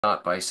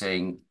start by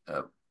saying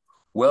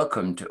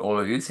welcome to all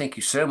of you. Thank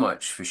you so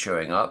much for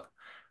showing up.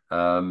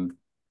 And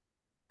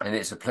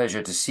it's a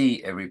pleasure to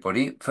see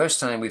everybody.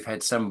 First time we've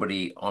had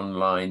somebody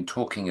online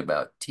talking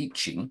about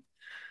teaching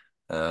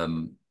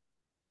and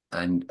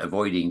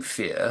avoiding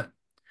fear.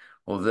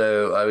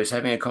 Although I was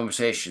having a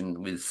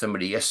conversation with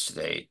somebody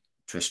yesterday,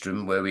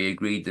 Tristram, where we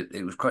agreed that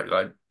it was quite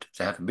right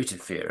to have a bit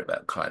of fear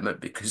about climate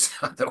because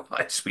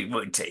otherwise we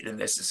won't take the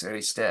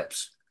necessary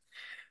steps.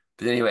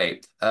 But anyway,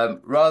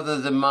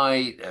 rather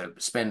than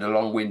spend a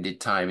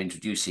long-winded time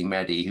introducing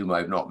Maddie, whom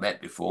I've not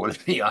met before,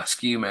 let me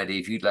ask you, Maddie,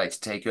 if you'd like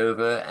to take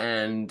over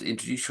and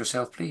introduce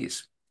yourself,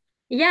 please.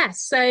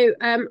 Yes, so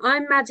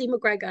I'm Maddie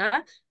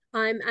McGregor.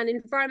 I'm an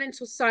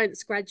environmental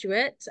science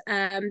graduate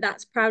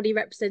that's proudly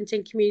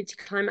representing community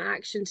climate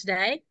action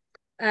today.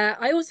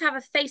 I also have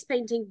a face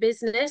painting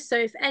business, so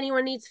if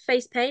anyone needs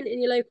face paint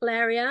in your local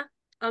area,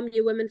 I'm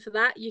your woman for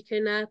that. You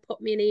can pop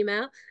me an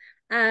email.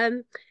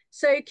 Um,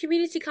 so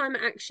community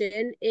climate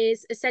action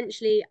is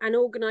essentially an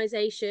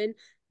organisation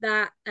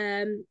that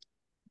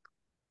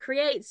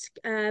creates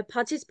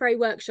participatory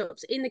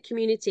workshops in the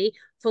community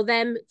for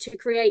them to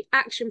create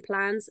action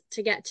plans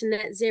to get to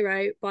net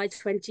zero by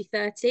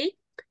 2030.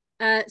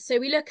 So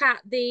we look at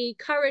the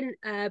current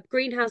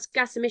greenhouse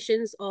gas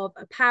emissions of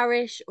a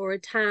parish or a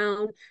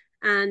town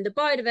and the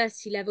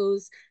biodiversity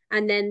levels,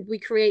 and then we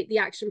create the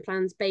action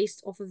plans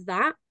based off of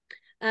that.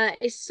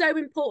 It's so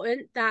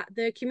important that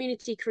the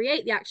community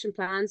create the action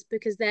plans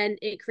because then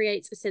it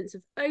creates a sense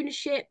of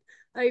ownership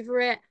over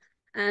it.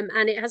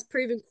 And it has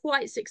proven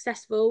quite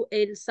successful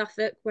in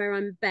Suffolk, where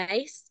I'm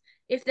based.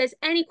 If there's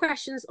any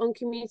questions on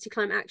community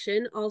climate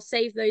action, I'll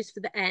save those for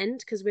the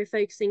end because we're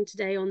focusing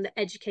today on the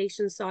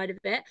education side of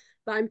it.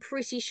 But I'm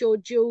pretty sure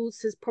Jules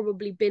has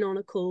probably been on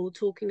a call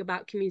talking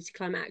about community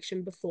climate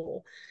action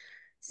before.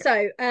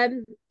 So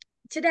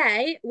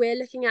today we're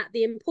looking at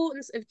the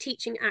importance of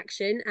teaching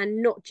action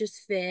and not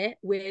just fear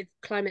with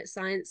climate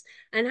science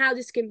and how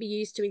this can be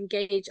used to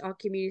engage our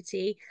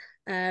community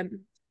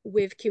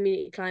with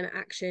community climate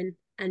action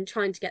and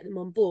trying to get them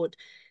on board.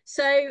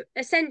 So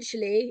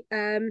essentially,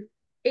 it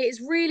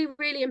is really,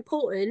 really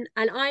important,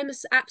 and I'm an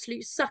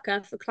absolute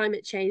sucker for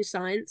climate change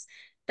science,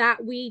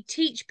 that we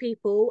teach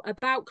people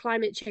about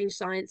climate change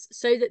science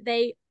so that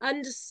they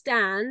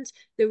understand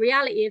the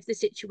reality of the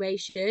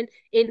situation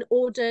in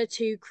order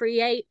to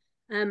create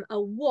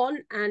a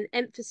want and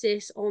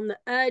emphasis on the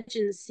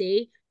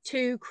urgency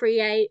to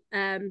create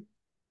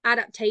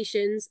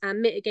adaptations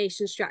and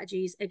mitigation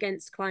strategies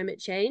against climate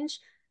change.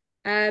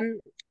 Um,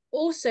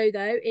 Also,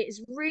 though, it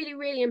is really,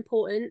 really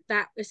important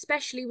that,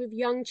 especially with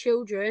young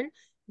children,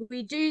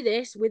 we do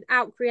this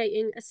without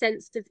creating a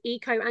sense of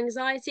eco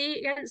anxiety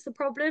against the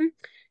problem.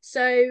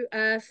 So,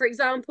 for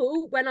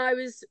example, when I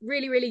was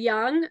really, really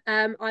young,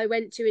 I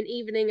went to an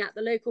evening at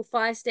the local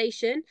fire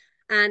station,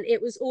 and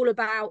it was all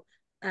about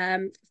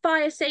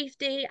fire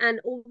safety. And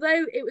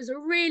although it was a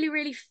really,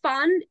 really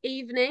fun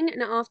evening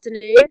and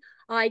afternoon,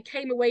 I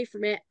came away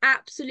from it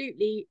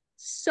absolutely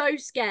so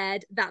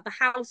scared that the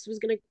house was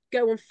going to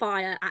go on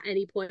fire at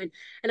any point.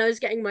 And I was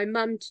getting my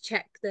mum to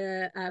check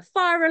the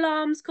fire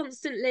alarms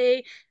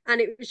constantly. And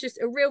it was just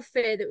a real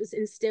fear that was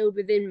instilled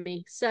within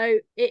me. So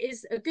it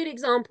is a good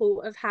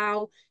example of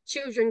how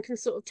children can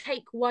sort of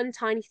take one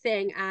tiny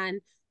thing and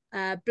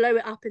blow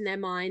it up in their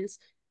minds.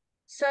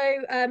 So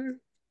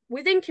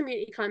within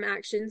community climate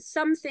action,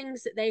 some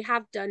things that they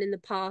have done in the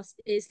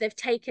past is they've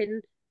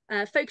taken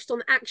focused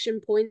on action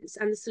points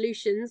and the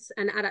solutions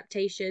and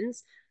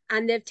adaptations,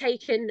 and they've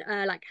taken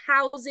like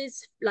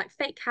houses, like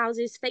fake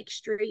houses, fake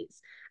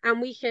streets, and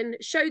we can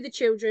show the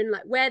children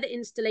like where the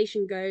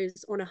installation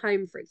goes on a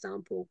home, for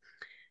example.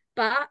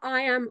 But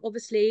I am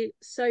obviously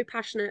so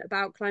passionate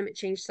about climate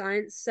change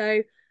science,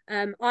 so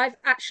I've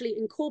actually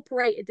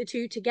incorporated the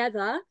two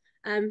together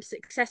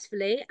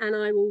successfully, and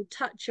I will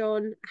touch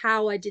on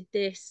how I did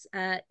this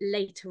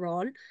later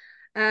on.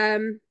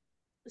 Um,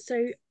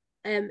 so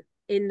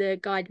in the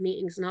guide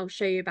meetings, and I'll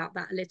show you about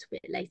that a little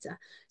bit later.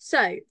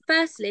 So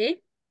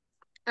firstly,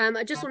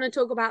 I just want to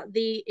talk about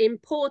the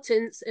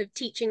importance of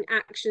teaching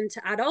action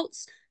to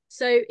adults.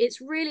 So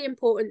it's really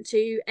important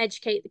to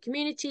educate the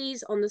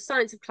communities on the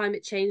science of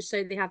climate change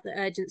so they have the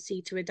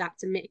urgency to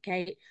adapt and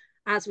mitigate,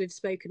 as we've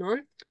spoken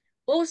on.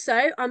 Also,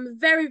 I'm a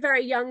very,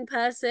 very young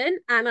person,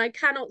 and I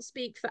cannot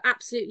speak for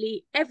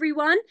absolutely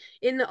everyone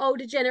in the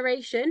older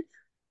generation,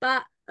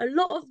 but a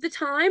lot of the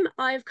time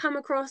I've come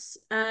across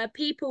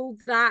people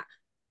that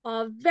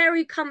are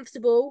very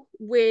comfortable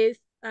with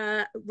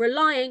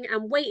relying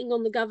and waiting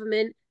on the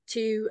government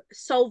to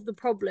solve the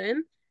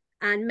problem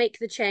and make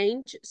the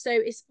change. So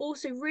it's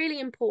also really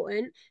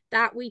important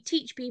that we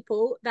teach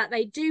people that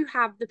they do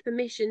have the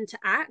permission to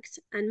act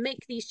and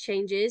make these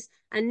changes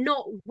and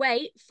not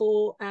wait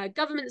for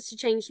governments to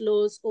change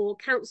laws or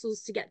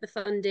councils to get the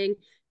funding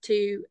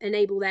to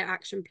enable their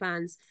action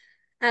plans.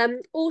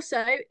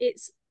 Also,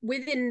 it's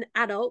within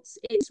adults,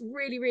 it's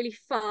really, really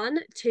fun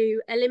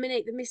to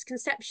eliminate the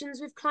misconceptions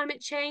with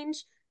climate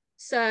change.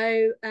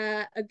 So,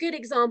 a good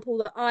example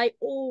that I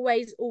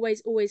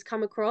always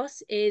come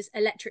across is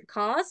electric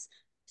cars.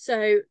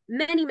 So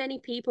many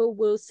people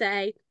will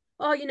say,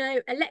 oh,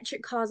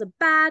 electric cars are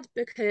bad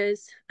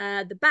because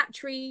the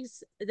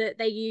batteries that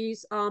they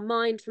use are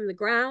mined from the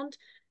ground.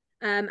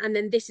 And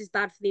then this is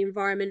bad for the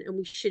environment and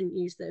we shouldn't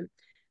use them.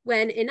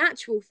 When in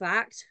actual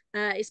fact,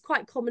 it's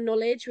quite common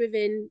knowledge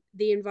within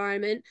the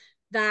environment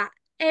that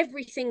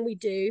everything we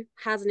do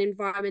has an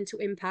environmental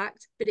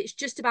impact, but it's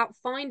just about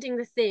finding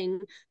the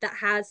thing that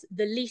has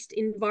the least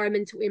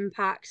environmental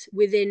impact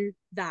within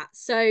that.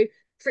 So,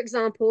 for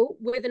example,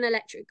 with an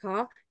electric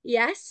car,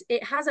 yes,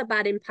 it has a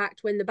bad impact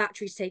when the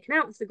battery's taken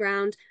out of the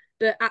ground,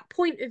 but at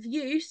point of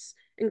use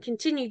and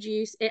continued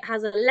use, it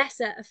has a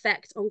lesser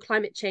effect on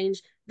climate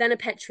change than a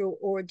petrol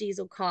or a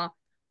diesel car.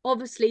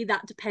 Obviously,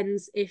 that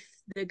depends if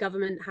the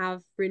government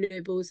have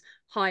renewables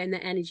high in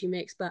their energy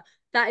mix, but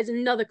that is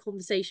another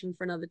conversation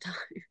for another time.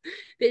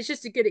 It's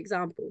just a good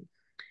example.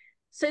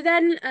 So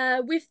then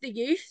with the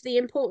youth, the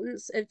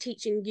importance of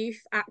teaching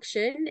youth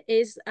action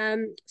is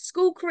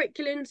school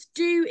curriculums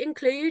do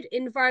include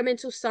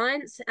environmental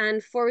science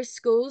and forest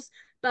schools,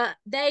 but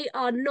they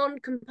are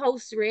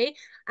non-compulsory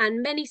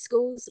and many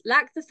schools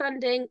lack the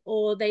funding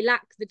or they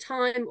lack the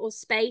time or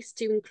space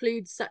to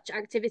include such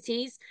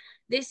activities.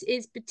 This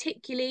is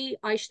particularly,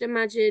 I should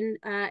imagine,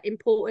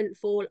 important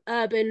for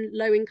urban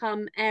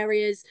low-income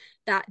areas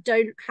that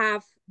don't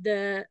have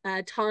the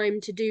time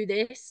to do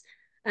this.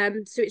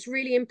 So it's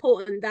really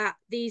important that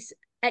these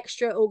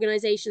extra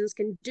organisations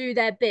can do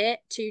their bit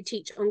to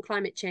teach on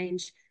climate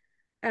change.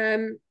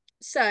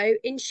 So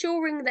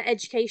ensuring the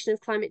education of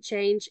climate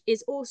change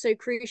is also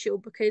crucial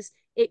because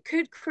it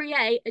could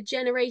create a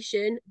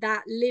generation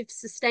that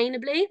lives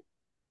sustainably.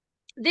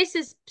 This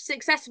has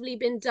successfully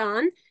been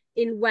done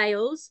in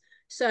Wales.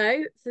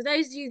 So for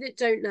those of you that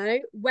don't know,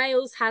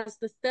 Wales has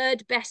the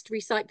third best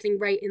recycling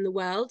rate in the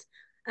world.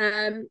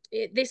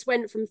 This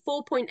went from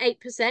 4.8%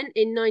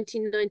 in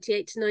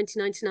 1998 to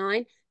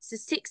 1999 to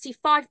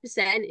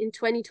 65% in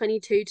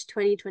 2022 to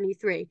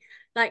 2023.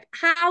 Like,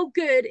 how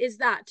good is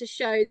that to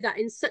show that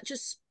in such a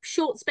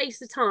short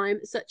space of time,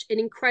 such an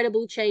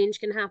incredible change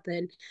can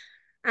happen?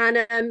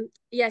 And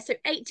yeah, so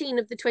 18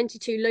 of the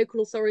 22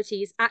 local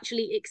authorities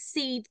actually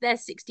exceed their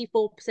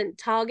 64%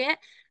 target,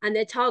 and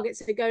their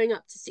targets are going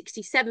up to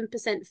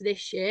 67% for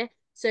this year.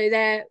 So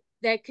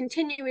they're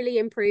continually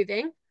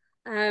improving.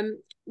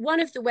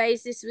 One of the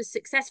ways this was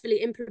successfully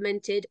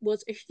implemented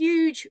was a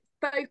huge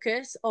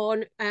focus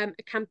on a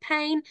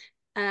campaign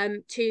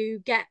to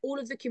get all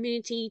of the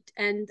community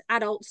and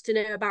adults to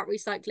know about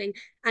recycling,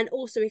 and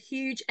also a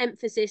huge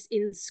emphasis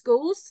in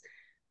schools.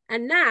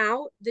 And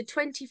now the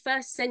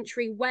 21st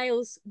century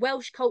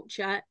Welsh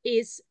culture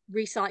is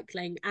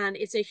recycling, and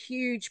it's a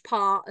huge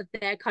part of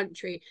their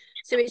country.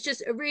 So it's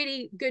just a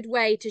really good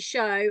way to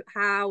show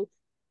how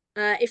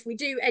if we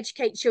do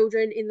educate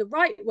children in the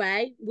right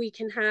way, we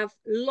can have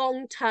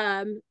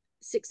long-term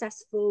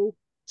successful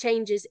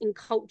changes in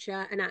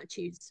culture and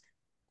attitudes.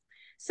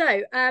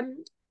 So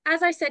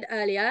as I said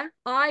earlier,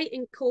 I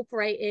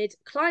incorporated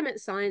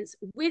climate science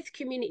with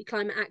community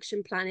climate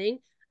action planning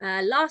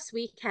last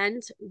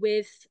weekend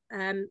with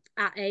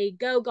at a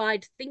Girl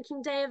Guide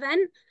Thinking Day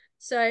event.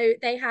 So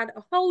they had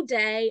a whole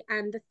day,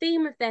 and the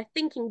theme of their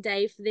thinking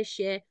day for this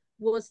year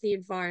was the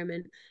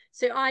environment.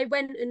 So I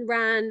went and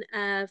ran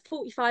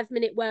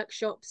 45-minute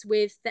workshops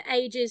with the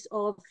ages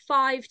of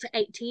 5 to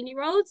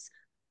 18-year-olds.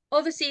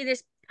 Obviously,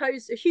 this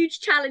posed a huge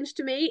challenge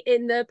to me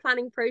in the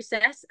planning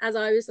process, as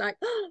I was like,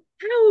 oh,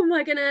 how am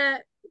I gonna,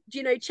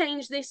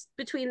 change this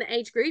between the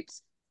age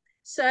groups?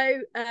 So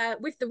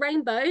with the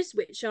rainbows,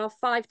 which are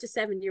 5 to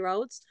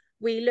 7-year-olds,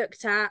 we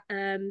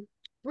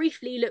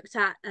briefly looked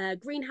at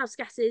greenhouse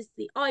gases,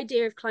 the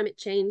idea of climate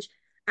change,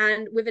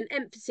 and with an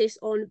emphasis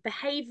on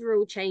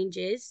behavioural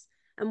changes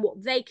and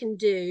what they can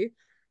do.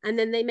 And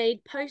then they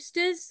made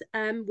posters,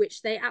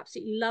 which they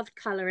absolutely loved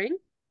colouring.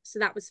 So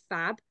that was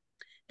fab.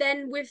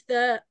 Then with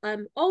the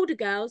older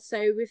girls,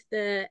 so with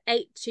the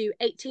 8 to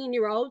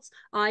 18-year-olds,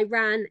 I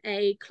ran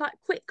a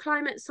quick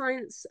climate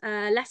science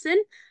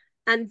lesson.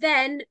 And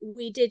then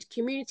we did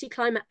community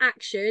climate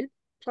action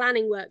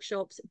planning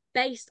workshops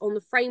based on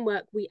the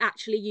framework we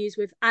actually use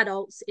with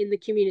adults in the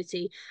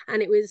community.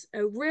 And it was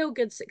a real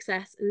good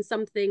success and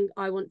something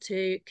I want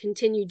to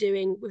continue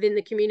doing within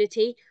the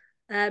community.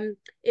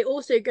 It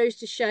also goes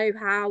to show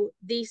how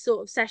these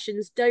sort of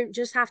sessions don't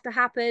just have to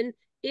happen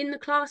in the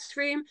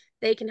classroom.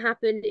 They can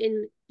happen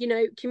in,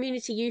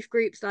 community youth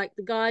groups like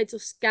the Guides or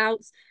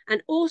Scouts,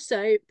 and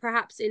also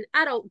perhaps in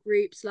adult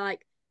groups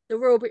like the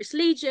Royal British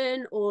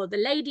Legion or the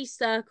Ladies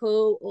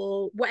Circle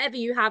or whatever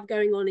you have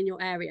going on in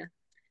your area.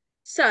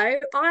 So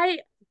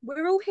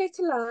we're all here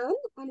to learn,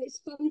 and it's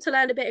fun to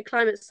learn a bit of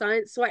climate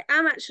science. So I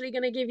am actually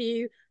going to give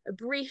you a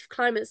brief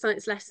climate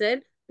science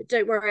lesson, but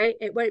don't worry,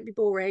 it won't be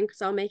boring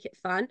because I'll make it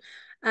fun.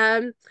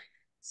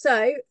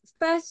 So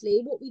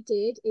firstly, what we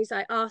did is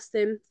I asked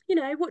them,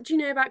 what do you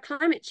know about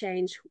climate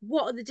change?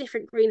 What are the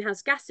different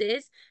greenhouse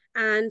gases?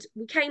 And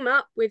we came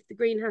up with the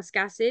greenhouse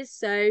gases.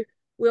 So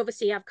we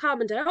obviously have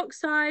carbon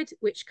dioxide,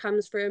 which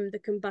comes from the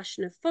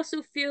combustion of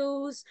fossil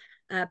fuels,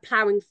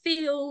 ploughing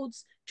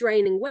fields,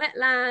 draining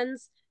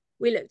wetlands.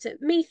 We looked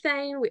at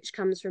methane, which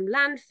comes from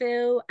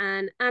landfill,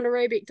 and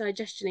anaerobic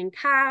digestion in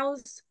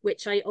cows,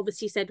 which I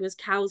obviously said was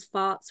cows'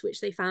 farts,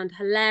 which they found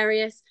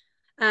hilarious.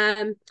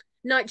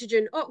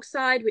 Nitrogen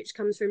oxide, which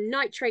comes from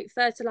nitrate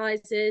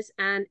fertilizers,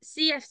 and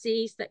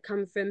CFCs that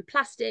come from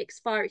plastics,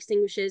 fire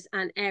extinguishers,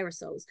 and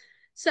aerosols.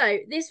 So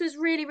this was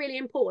really, really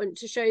important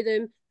to show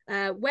them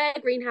where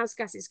greenhouse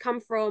gases come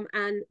from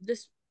and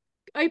this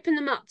open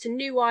them up to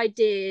new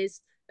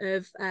ideas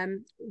of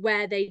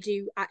where they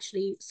do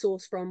actually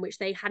source from, which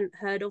they hadn't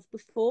heard of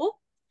before.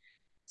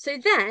 So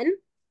then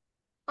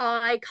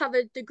I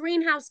covered the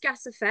greenhouse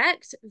gas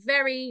effect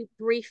very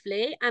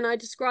briefly, and I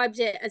described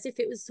it as if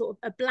it was sort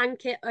of a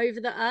blanket over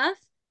the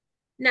earth.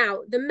 Now,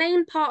 the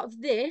main part of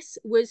this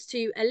was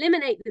to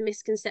eliminate the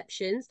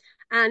misconceptions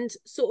and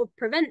sort of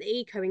prevent the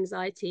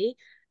eco-anxiety,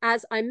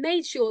 as I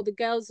made sure the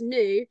girls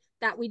knew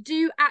that we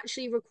do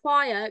actually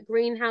require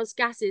greenhouse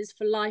gases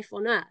for life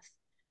on Earth.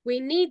 We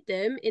need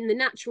them in the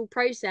natural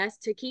process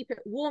to keep it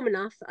warm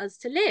enough for us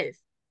to live.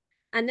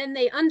 And then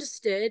they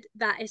understood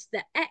that it's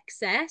the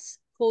excess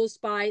caused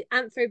by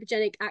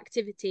anthropogenic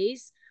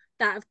activities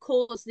that have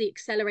caused the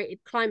accelerated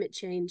climate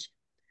change.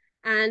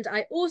 And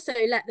I also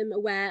let them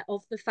aware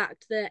of the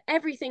fact that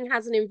everything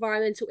has an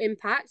environmental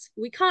impact.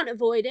 We can't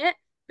avoid it,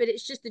 but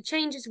it's just the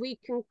changes we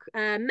can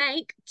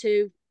make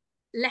to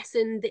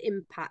lessen the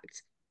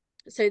impact.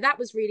 So that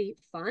was really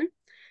fun.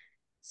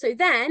 So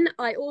then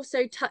I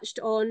also touched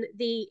on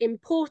the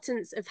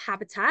importance of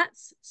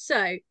habitats.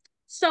 So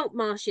salt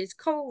marshes,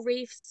 coral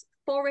reefs,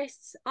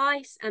 forests,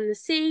 ice, and the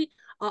sea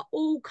are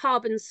all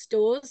carbon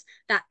stores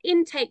that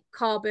intake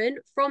carbon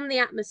from the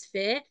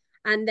atmosphere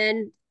and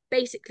then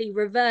basically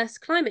reverse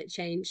climate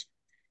change.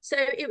 So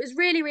it was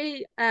really,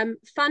 really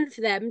fun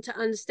for them to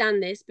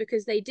understand this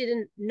because they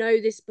didn't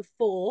know this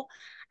before.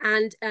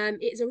 And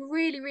it's a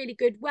really, really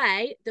good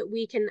way that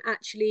we can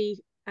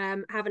actually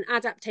have an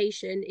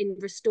adaptation in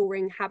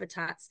restoring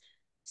habitats.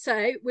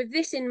 So with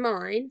this in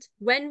mind,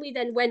 when we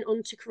then went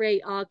on to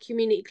create our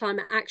community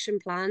climate action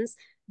plans,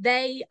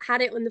 they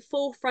had it on the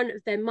forefront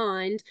of their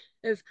mind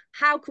of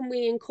how can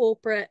we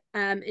incorporate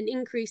an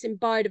increase in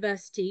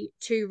biodiversity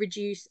to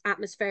reduce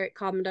atmospheric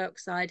carbon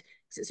dioxide,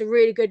 because it's a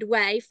really good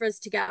way for us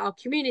to get our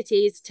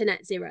communities to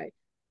net zero.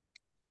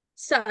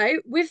 So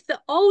with the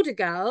older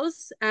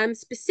girls,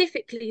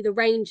 specifically the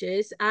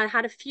rangers, I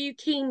had a few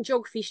keen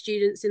geography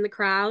students in the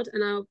crowd,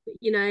 and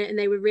and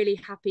they were really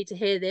happy to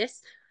hear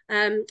this.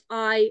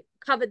 I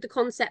covered the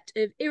concept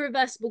of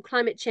irreversible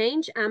climate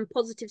change and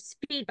positive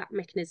feedback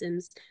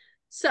mechanisms.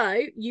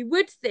 So you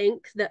would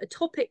think that a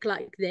topic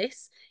like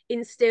this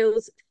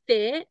instills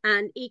fear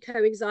and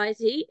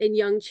eco-anxiety in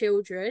young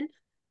children,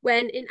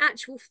 when in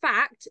actual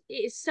fact, it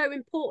is so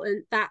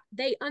important that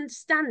they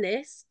understand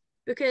this,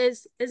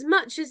 because as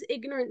much as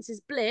ignorance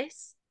is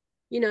bliss,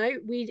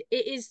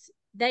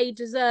 they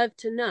deserve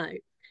to know.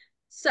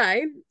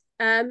 So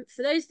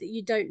for those that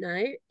you don't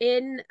know,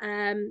 in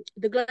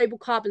the global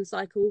carbon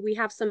cycle, we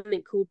have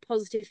something called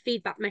positive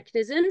feedback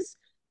mechanisms.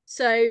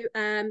 So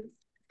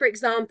for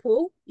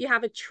example, you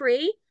have a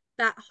tree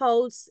that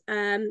holds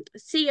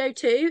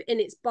CO2 in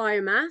its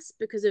biomass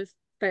because of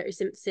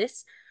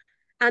photosynthesis.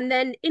 And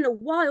then in a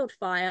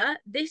wildfire,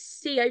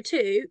 this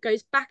CO2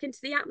 goes back into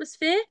the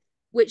atmosphere,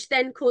 which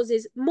then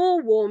causes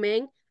more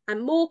warming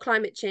and more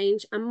climate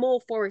change and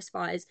more forest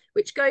fires,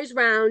 which goes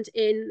round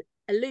in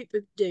a loop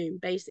of doom,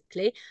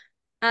 basically.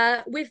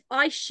 With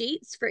ice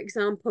sheets, for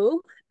example,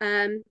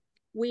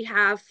 we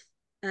have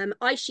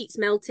ice sheets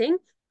melting,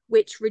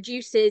 which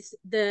reduces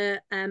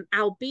the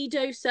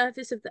albedo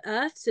surface of the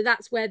Earth. So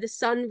that's where the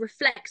sun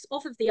reflects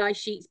off of the ice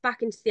sheets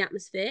back into the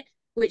atmosphere,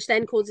 which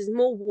then causes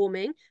more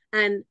warming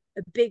and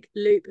a big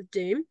loop of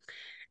doom.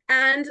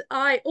 And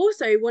I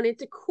also wanted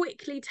to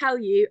quickly tell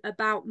you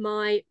about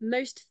my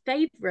most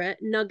favorite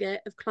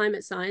nugget of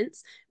climate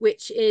science,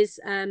 which is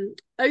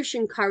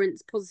ocean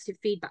currents positive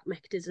feedback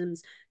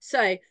mechanisms.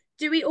 So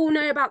do we all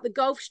know about the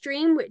Gulf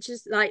Stream, which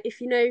is like, if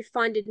you know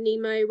Finding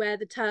Nemo, where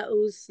the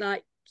turtles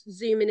like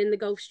zooming in the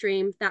Gulf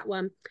Stream, that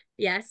one?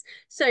 Yes.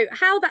 So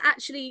how that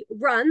actually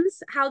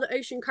runs, how the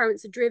ocean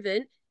currents are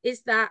driven,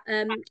 is that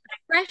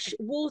fresh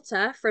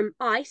water from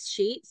ice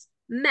sheets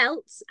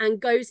melts and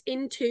goes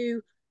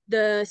into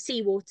the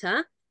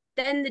seawater.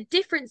 Then the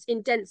difference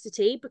in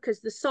density,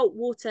 because the salt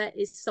water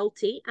is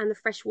salty and the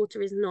fresh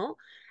water is not,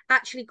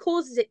 actually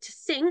causes it to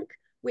sink,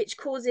 which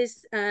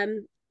causes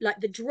like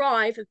the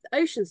drive of the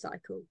ocean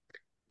cycle.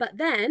 But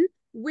then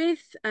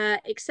with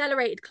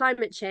accelerated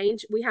climate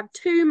change, we have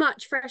too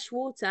much fresh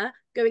water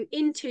going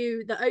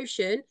into the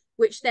ocean,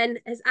 which then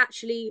has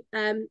actually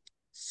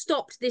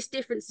stopped this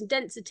difference in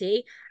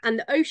density, and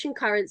the ocean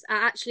currents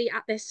are actually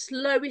at their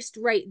slowest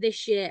rate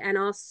this year and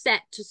are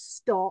set to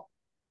stop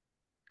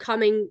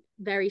coming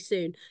very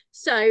soon.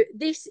 So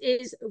this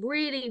is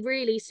really,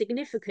 really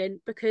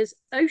significant because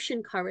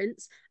ocean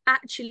currents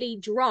actually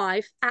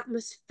drive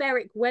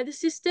atmospheric weather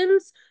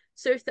systems.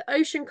 So if the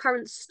ocean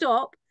currents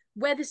stop,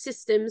 weather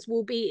systems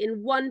will be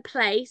in one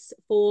place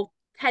for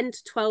 10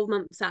 to 12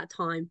 months at a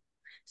time.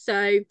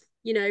 So,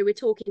 we're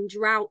talking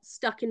drought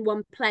stuck in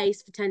one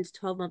place for 10 to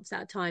 12 months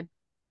at a time.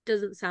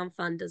 Doesn't sound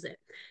fun, does it?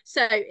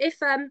 So if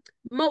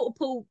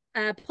multiple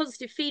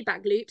positive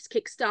feedback loops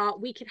kickstart,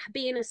 we could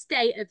be in a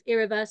state of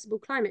irreversible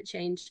climate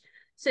change.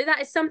 So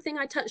that is something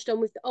I touched on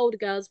with the older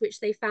girls,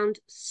 which they found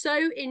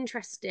so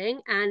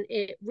interesting, and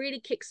it really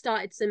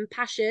kickstarted some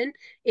passion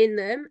in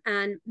them.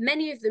 And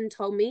many of them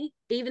told me,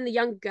 even the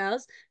younger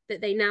girls,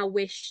 that they now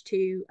wish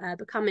to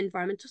become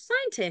environmental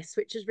scientists,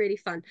 which is really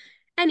fun.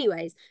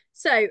 Anyways,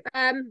 so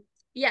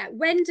yeah,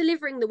 when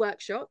delivering the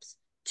workshops,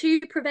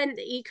 to prevent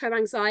the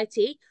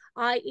eco-anxiety,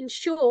 I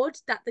ensured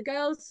that the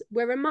girls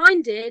were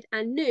reminded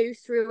and knew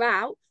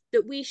throughout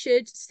that we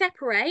should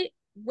separate,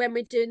 when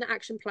we're doing the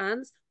action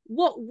plans,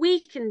 what we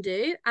can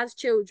do as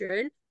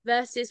children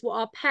versus what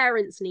our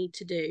parents need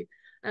to do.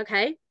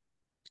 Okay.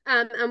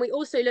 And we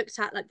also looked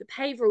at like the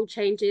behavioral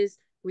changes,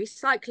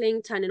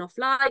 recycling, turning off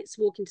lights,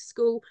 walking to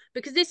school,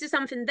 because this is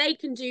something they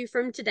can do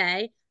from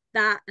today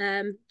that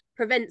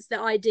prevents the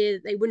idea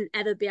that they wouldn't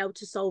ever be able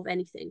to solve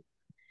anything.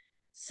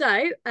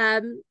 So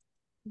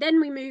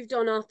then we moved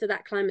on after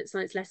that climate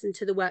science lesson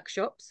to the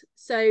workshops.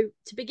 So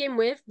to begin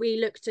with,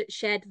 we looked at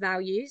shared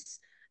values.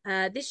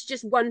 This is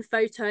just one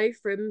photo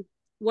from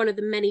one of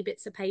the many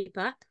bits of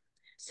paper.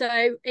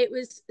 So it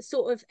was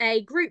sort of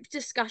a group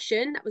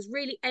discussion that was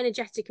really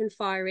energetic and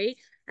fiery,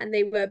 and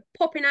they were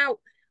popping out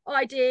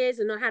ideas,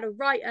 and I had a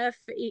writer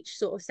for each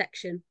sort of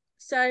section.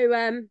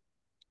 So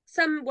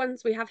some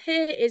ones we have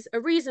here is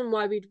a reason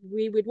why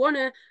we would want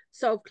to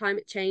solve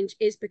climate change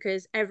is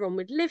because everyone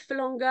would live for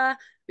longer,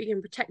 we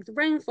can protect the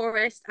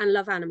rainforest and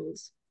love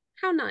animals.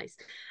 How nice.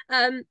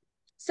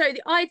 So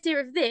the idea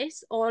of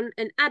this on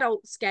an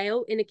adult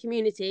scale in a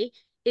community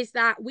is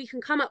that we can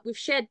come up with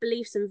shared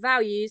beliefs and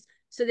values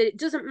so that it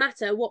doesn't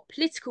matter what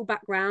political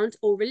background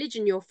or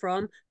religion you're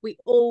from, we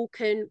all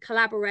can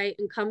collaborate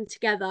and come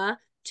together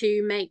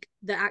to make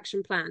the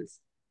action plans.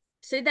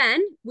 So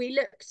then we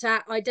looked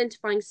at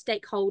identifying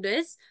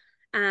stakeholders,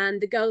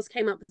 and the girls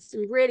came up with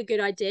some really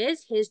good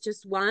ideas. Here's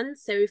just one.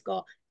 So we've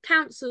got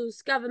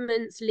councils,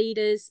 governments,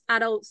 leaders,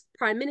 adults,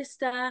 prime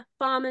minister,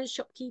 farmers,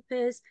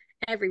 shopkeepers,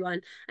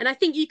 everyone. And I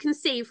think you can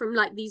see from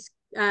like these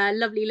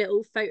lovely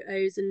little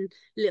photos and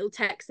little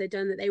texts they've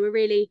done that they were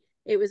really,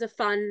 it was a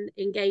fun,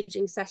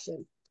 engaging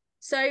session.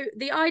 So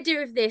the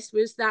idea of this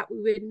was that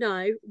we would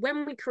know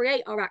when we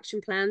create our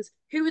action plans,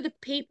 who are the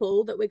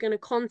people that we're going to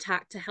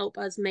contact to help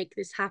us make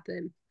this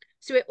happen.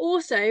 So it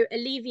also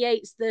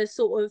alleviates the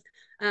sort of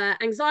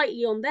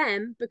anxiety on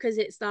them, because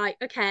it's like,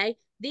 okay,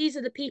 these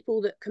are the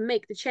people that can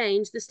make the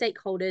change, the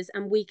stakeholders,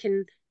 and we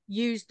can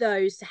use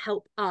those to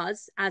help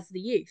us as the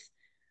youth.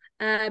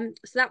 So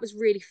that was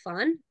really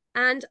fun.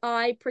 And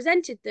I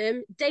presented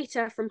them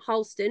data from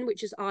Halston,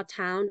 which is our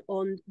town,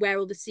 on where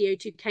all the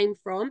CO2 came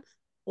from,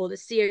 or the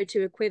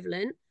CO2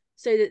 equivalent,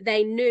 so that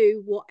they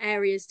knew what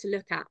areas to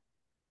look at.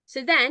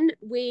 So then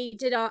we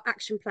did our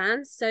action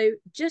plans. So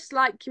just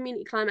like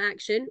community climate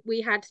action,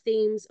 we had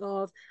themes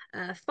of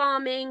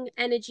farming,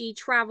 energy,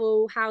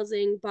 travel,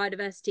 housing,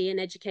 biodiversity, and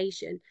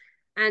education.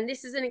 And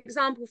this is an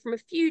example from a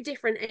few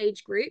different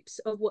age groups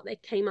of what they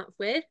came up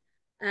with.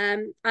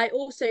 I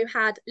also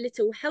had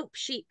little help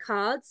sheet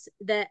cards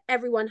that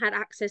everyone had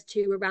access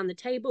to around the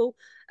table,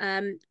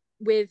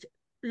 with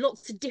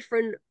lots of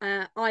different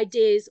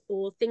ideas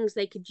or things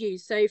they could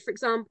use. So for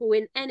example,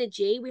 in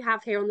energy, we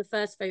have here on the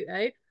first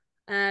photo,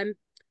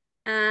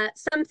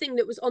 something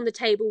that was on the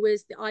table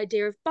was the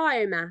idea of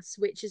biomass,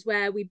 which is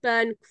where we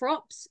burn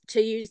crops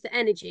to use the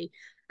energy.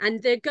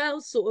 And the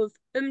girls sort of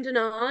and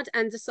ahed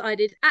and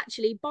decided,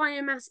 actually,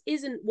 biomass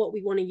isn't what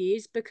we want to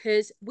use,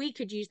 because we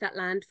could use that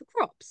land for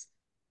crops.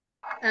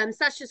 So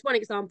that's just one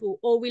example.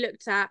 Or we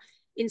looked at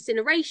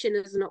incineration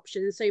as an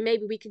option. So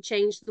maybe we could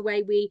change the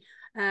way we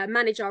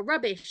manage our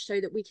rubbish so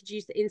that we could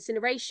use the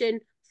incineration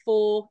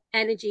for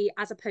energy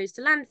as opposed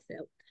to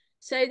landfill.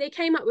 So they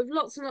came up with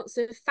lots and lots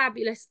of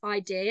fabulous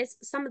ideas.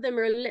 Some of them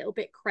are a little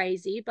bit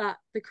crazy, but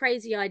the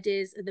crazy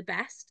ideas are the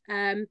best.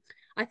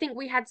 I think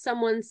we had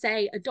someone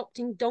say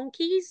adopting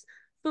donkeys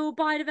for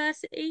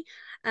biodiversity.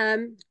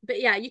 But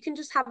yeah, you can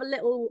just have a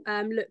little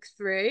look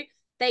through.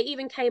 They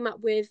even came up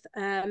with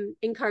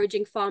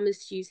encouraging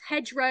farmers to use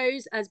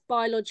hedgerows as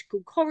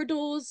biological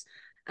corridors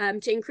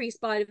to increase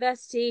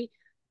biodiversity,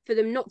 for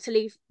them not to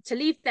leave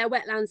their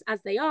wetlands as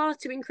they are,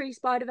 to increase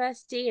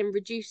biodiversity and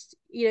reduce,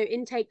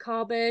 intake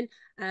carbon,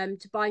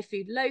 to buy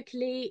food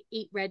locally,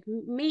 eat red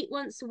meat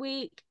once a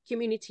week,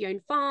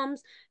 community-owned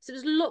farms. So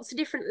there's lots of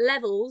different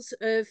levels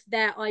of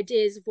their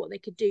ideas of what they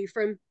could do,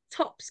 from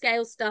top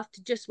scale stuff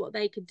to just what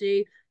they could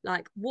do,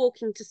 like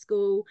walking to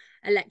school,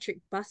 electric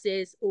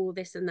buses, all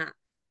this and that.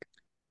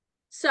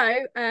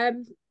 So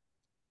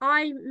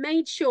I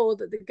made sure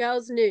that the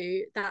girls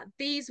knew that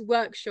these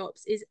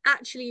workshops is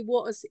actually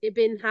what has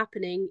been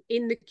happening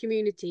in the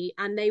community,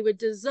 and they were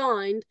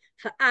designed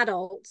for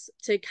adults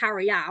to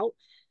carry out.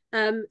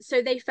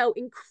 So they felt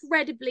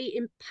incredibly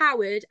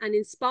empowered and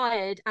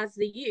inspired as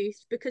the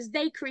youth, because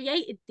they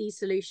created these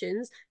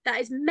solutions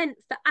that is meant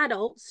for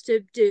adults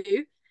to do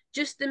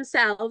just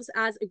themselves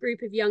as a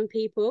group of young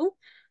people.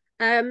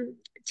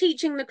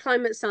 teaching the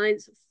climate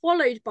science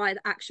followed by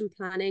the action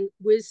planning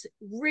was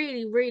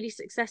really, really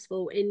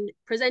successful in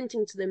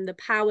presenting to them the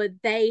power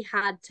they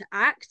had to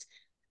act.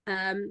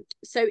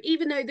 So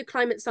even though the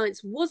climate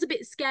science was a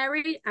bit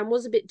scary and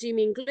was a bit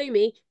doomy and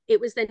gloomy, it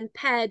was then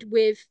paired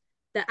with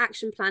the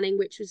action planning,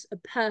 which was a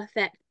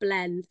perfect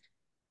blend.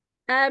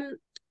 Um,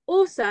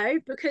 Also,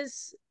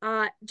 because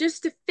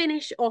just to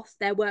finish off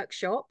their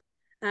workshop,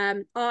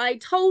 I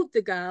told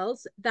the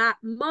girls that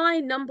my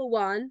number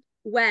one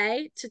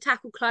way to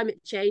tackle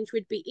climate change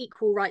would be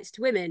equal rights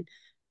to women.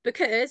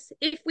 Because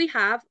if we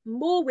have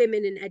more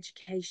women in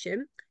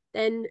education,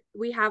 then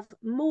we have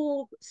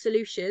more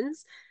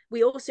solutions.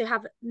 We also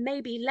have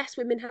maybe less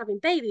women having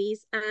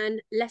babies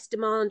and less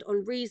demand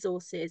on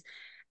resources.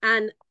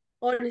 And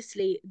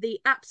honestly, the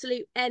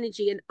absolute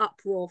energy and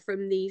uproar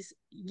from these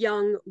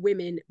young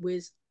women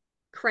was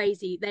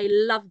crazy. They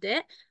loved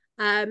it.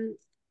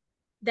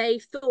 They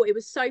thought it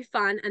was so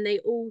fun, and they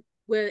all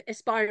were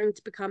aspiring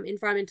to become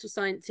environmental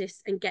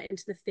scientists and get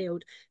into the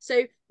field.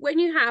 So when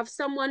you have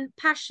someone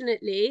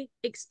passionately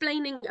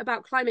explaining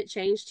about climate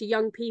change to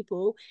young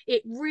people,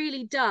 it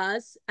really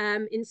does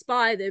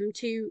inspire them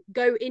to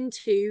go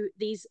into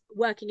these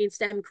working in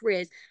STEM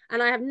careers.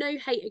 And I have no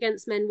hate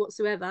against men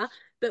whatsoever,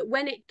 but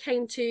when it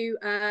came to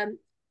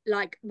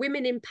like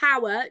women in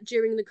power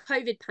during the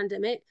COVID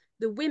pandemic,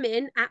 the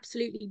women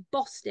absolutely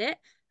bossed it,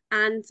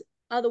 and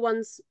other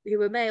ones who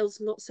were males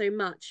not so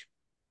much,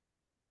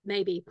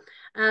 maybe.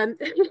 um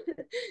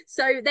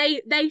so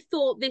they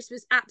thought this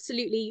was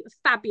absolutely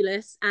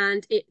fabulous,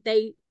 and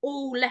they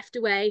all left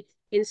away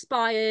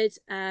inspired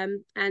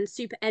and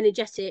super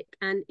energetic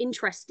and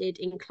interested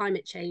in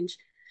climate change.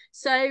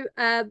 So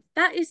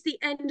that is the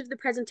end of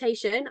the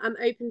presentation. I'm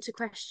open to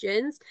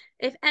questions.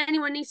 If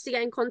anyone needs to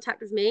get in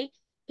contact with me,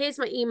 here's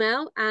my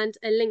email and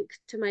a link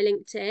to my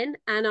LinkedIn,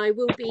 and I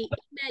will be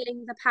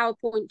emailing the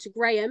PowerPoint to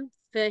Graham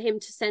for him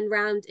to send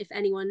round if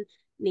anyone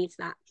needs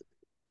that.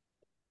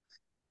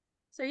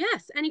 So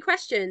yes, any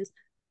questions?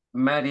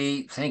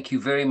 Maddie, thank you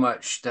very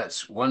much.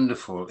 That's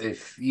wonderful.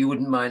 If you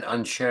wouldn't mind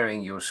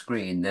unsharing your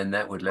screen, then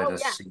that would let Oh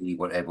us yeah, see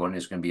what everyone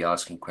is going to be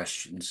asking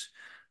questions.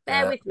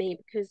 bear Uh, with me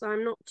because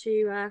I'm not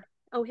too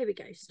oh, here we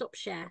go, stop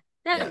share,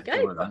 there yeah, we go.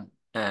 yeah, well done.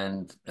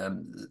 And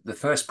the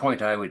first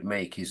point I would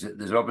make is that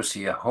there's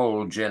obviously a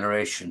whole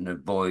generation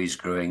of boys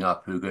growing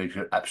up who are going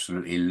to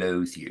absolutely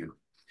loathe you,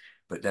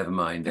 but never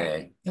mind,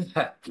 eh?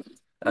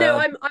 No,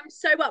 Um, I'm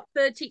so up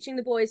for teaching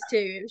the boys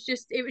too.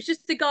 It was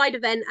just the guide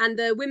event, and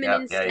the women yeah,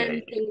 in yeah, yeah, STEM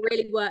yeah. thing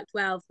really worked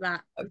well for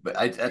that. But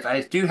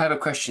I do have a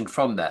question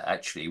from that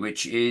actually,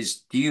 which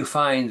is, do you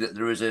find that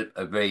there is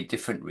a very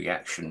different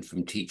reaction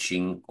from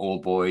teaching all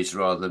boys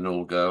rather than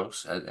all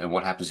girls? And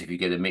what happens if you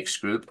get a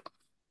mixed group?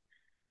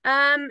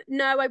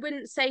 No, I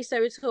wouldn't say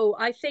so at all.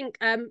 I think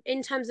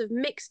in terms of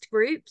mixed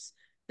groups,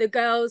 the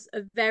girls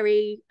are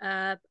very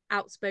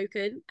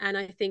outspoken, and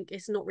I think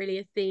it's not really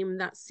a theme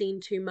that's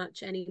seen too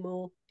much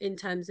anymore in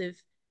terms of,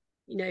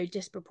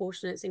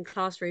 disproportionates in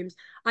classrooms.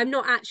 I'm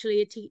not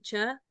actually a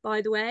teacher,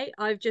 by the way.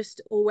 I've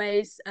just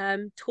always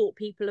taught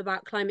people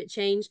about climate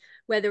change,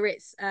 whether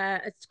it's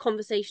a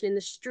conversation in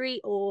the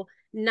street or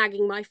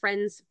nagging my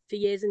friends for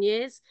years and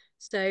years.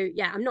 So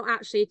yeah, I'm not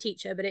actually a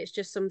teacher, but it's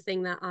just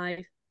something that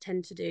I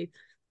tend to do.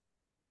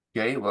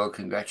 Okay, well,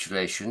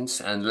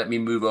 congratulations. And let me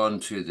move on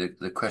to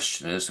the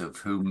questioners, of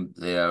whom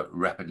they are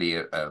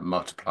rapidly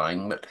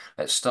multiplying. But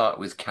let's start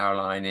with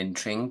Caroline in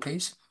Tring,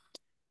 please.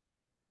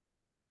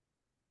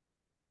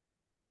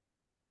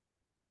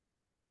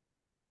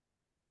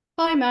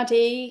 Hi,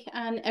 Maddie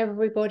and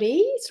everybody.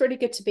 It's really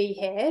good to be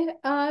here.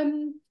 I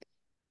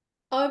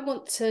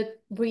want to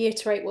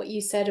reiterate what you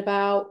said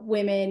about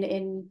women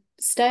in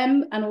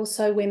STEM and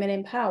also women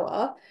in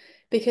power,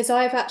 because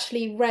I've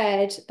actually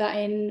read that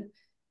in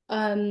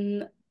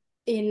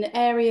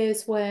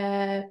areas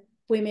where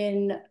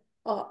women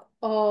are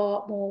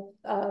more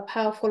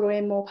powerful or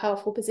in more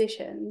powerful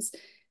positions,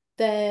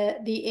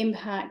 the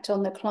impact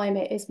on the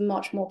climate is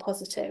much more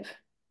positive.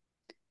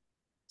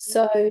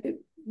 So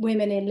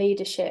women in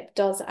leadership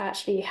does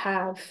actually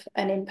have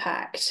an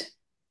impact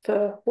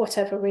for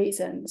whatever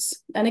reasons.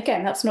 And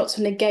again, that's not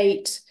to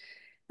negate,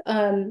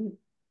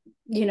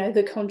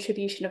 the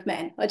contribution of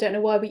men. I don't know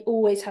why we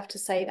always have to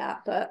say that,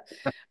 but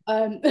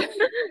I know.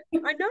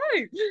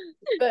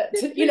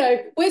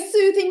 we're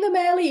soothing the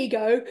male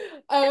ego.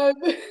 Um,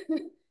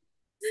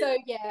 so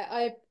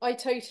yeah, I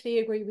totally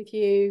agree with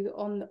you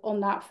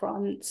on that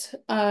front.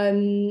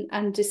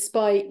 And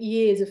despite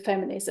years of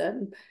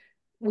feminism,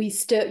 we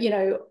still,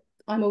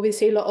 I'm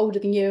obviously a lot older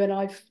than you, and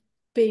I've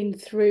been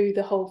through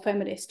the whole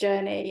feminist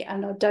journey,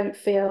 and I don't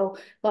feel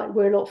like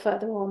we're a lot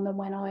further on than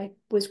when I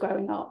was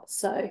growing up.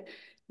 So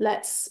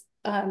let's,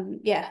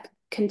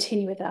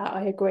 continue with that.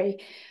 I agree.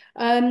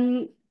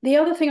 The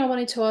other thing I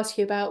wanted to ask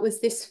you about was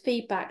this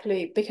feedback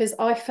loop, because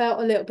I felt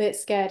a little bit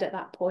scared at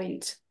that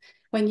point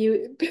when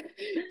you,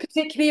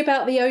 particularly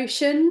about the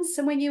oceans,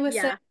 and when you were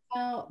saying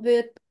Yeah.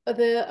 about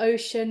the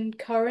ocean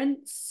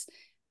currents,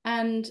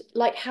 and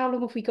like, how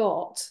long have we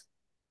got?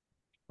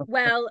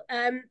 Well,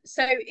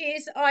 so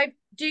I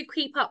do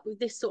keep up with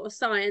this sort of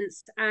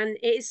science, and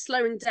it is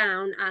slowing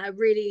down at a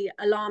really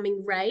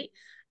alarming rate.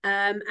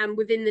 And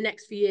within the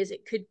next few years,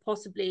 it could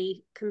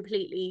possibly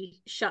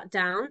completely shut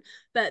down.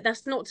 But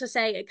that's not to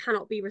say it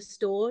cannot be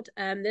restored.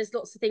 There's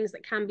lots of things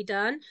that can be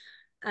done.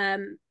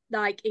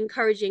 Like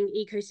encouraging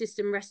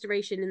ecosystem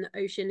restoration in the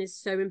ocean is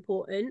so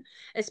important.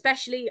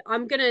 Especially,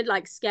 I'm gonna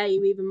like scare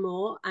you even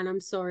more, and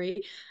I'm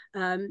sorry.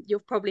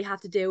 You'll probably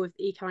have to deal with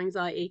eco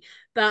anxiety,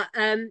 but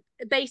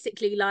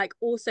basically, like,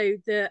 also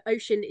the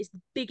ocean is the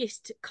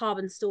biggest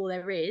carbon store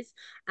there is,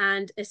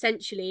 and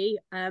essentially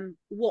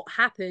what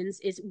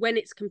happens is when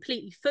it's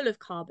completely full of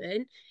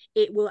carbon,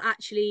 it will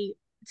actually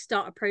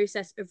start a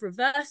process of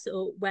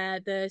reversal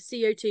where the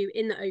CO2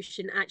 in the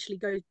ocean actually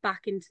goes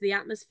back into the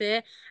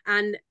atmosphere.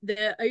 And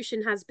the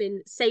ocean has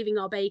been saving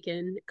our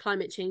bacon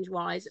climate change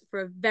wise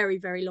for a very,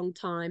 very long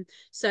time.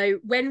 So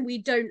when we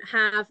don't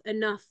have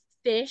enough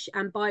fish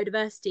and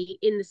biodiversity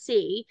in the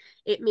sea,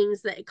 it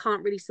means that it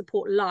can't really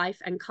support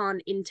life and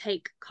can't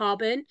intake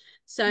carbon.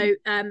 So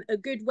a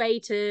good way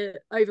to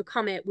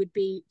overcome it would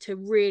be to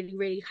really,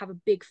 really have a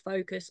big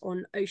focus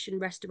on ocean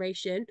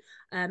restoration.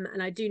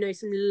 And I do know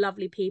some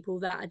lovely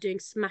people that are doing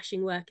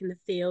smashing work in the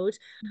field.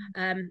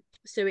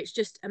 So it's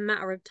just a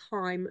matter of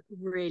time,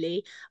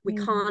 really. We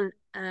can't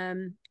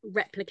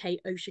replicate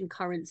ocean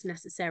currents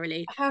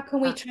necessarily. How can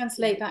we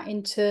translate that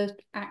into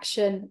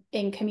action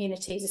in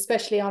communities?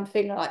 Especially, I'm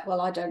feeling like,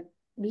 well, I don't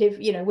live,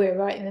 we're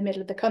right in the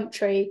middle of the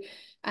country.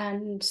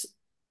 And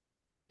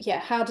yeah,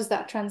 how does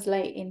that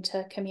translate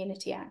into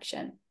community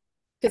action?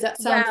 Because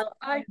that sounds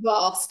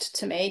vast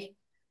to me.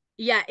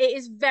 Yeah, it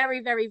is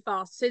very, very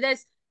vast. So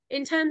there's,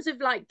 in terms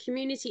of like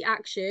community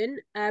action,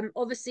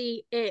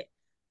 obviously it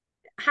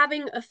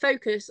having a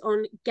focus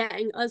on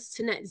getting us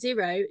to net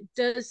zero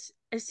does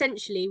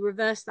essentially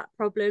reverse that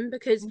problem,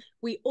 because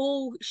we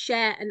all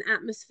share an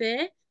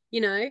atmosphere.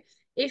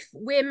 If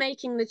we're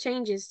making the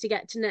changes to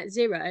get to net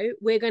zero,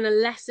 we're going to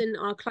lessen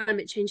our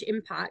climate change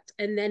impact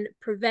and then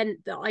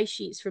prevent the ice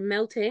sheets from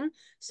melting.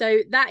 So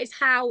that is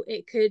how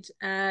it could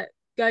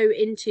go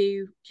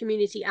into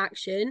community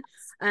action.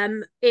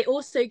 It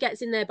also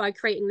gets in there by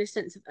creating this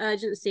sense of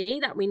urgency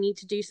that we need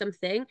to do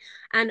something.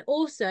 And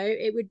also,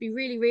 it would be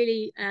really,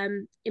 really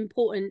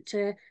important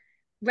to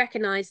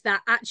recognize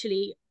that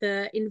actually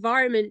the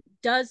environment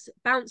does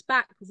bounce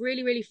back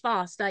really, really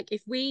fast. Like,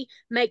 if we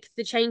make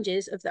the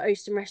changes of the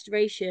ocean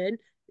restoration,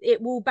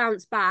 it will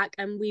bounce back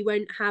and we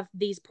won't have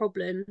these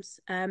problems.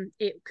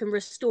 It can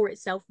restore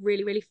itself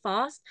really, really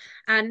fast.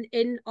 And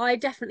I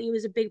definitely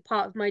was a big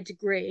part of my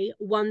degree.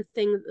 One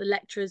thing that the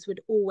lecturers would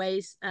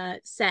always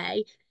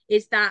say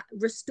is that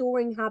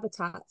restoring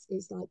habitats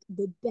is like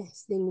the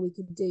best thing we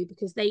could do,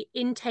 because they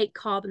intake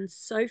carbon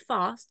so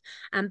fast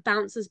and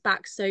bounces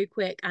back so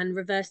quick and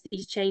reverse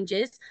these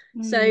changes.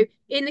 So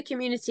in the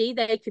community,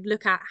 they could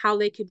look at how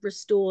they could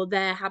restore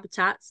their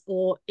habitats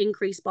or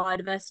increase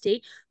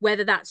biodiversity,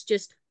 whether that's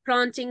just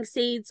planting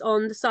seeds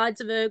on the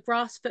sides of a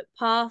grass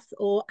footpath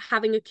or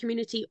having a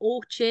community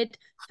orchard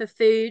for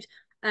food.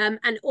 And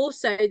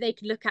also they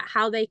could look at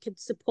how they could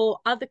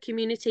support other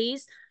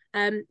communities.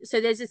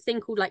 So there's this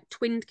thing called like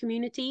twinned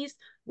communities,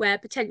 where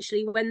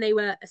potentially when they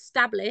were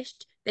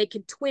established, they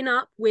could twin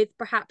up with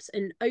perhaps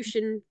an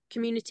ocean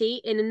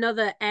community in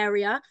another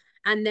area,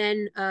 and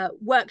then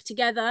work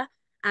together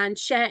and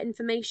share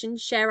information,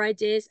 share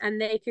ideas, and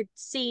they could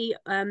see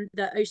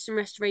the ocean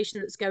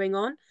restoration that's going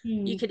on.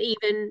 You could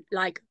even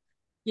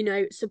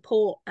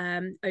support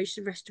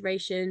ocean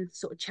restoration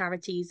sort of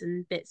charities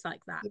and bits like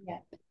that. Yeah,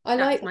 I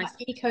like that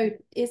eco.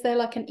 Is there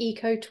like an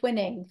eco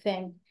twinning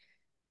thing?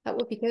 That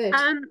would be good.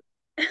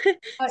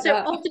 So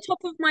off the top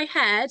of my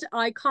head,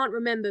 I can't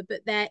remember,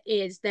 but there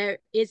is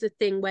a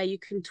thing where you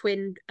can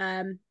twin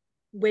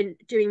when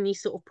doing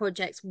these sort of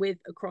projects with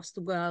across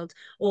the world,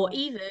 or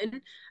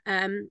even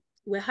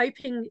we're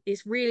hoping,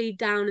 it's really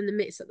down in the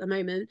midst at the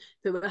moment,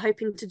 but we're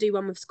hoping to do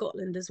one with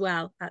Scotland as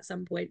well at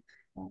some point.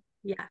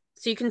 Yeah,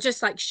 so you can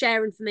just like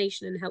share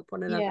information and help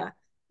one another.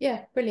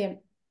 Yeah, brilliant.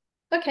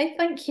 Okay,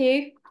 thank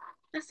you.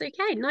 That's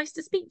okay. Nice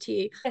to speak to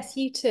you. Yes,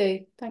 you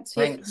too. Thanks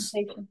for your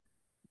presentation.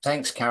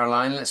 Thanks,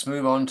 Caroline. Let's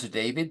move on to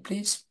David,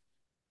 please.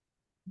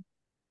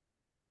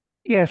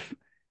 Yes.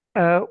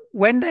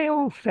 When they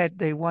all said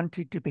they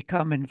wanted to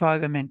become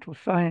environmental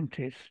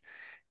scientists,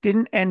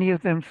 didn't any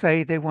of them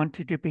say they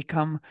wanted to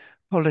become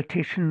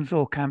politicians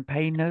or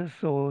campaigners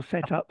or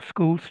set up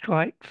school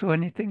strikes or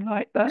anything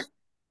like that?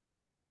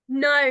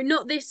 No,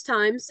 not this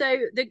time. So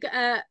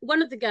the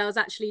one of the girls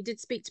actually did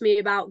speak to me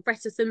about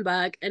Greta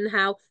Thunberg, and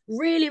how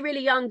really,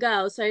 really young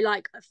girls, so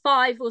like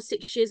 5 or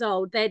 6 years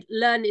old, they'd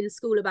learn in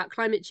school about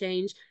climate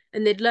change,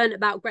 and they'd learn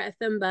about Greta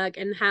Thunberg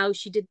and how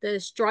she did the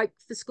strike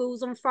for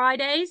schools on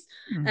Fridays.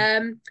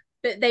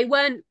 But they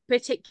weren't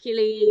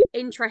particularly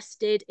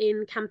interested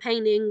in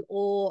campaigning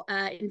or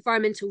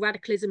environmental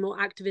radicalism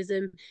or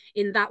activism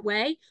in that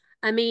way.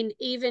 I mean,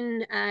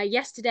 even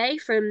yesterday,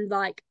 from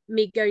like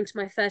me going to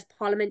my first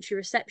parliamentary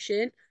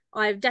reception,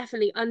 I've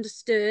definitely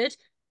understood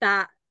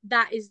that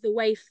that is the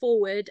way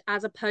forward,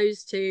 as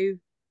opposed to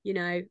you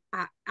know,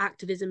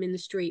 activism in the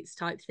streets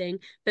type thing.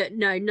 But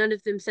no, none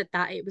of them said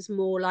that. It was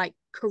more like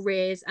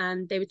careers,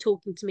 and they were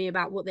talking to me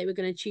about what they were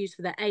going to choose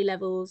for their A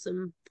levels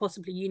and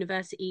possibly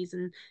universities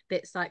and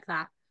bits like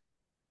that.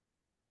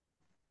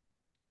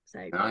 So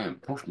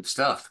important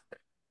stuff.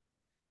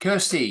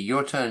 Kirsty,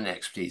 your turn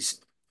next, please.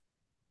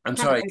 I'm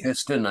Hello. sorry,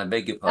 Kirsten, I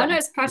beg your Oh, no, pardon.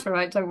 it's quite all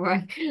right, don't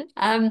worry.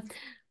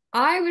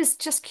 I was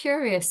just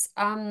curious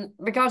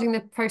regarding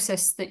the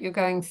process that you're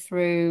going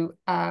through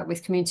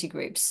with community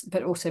groups,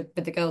 but also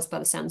with the girls by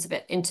the sounds of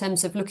it, in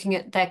terms of looking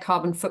at their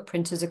carbon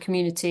footprint as a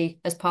community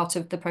as part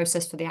of the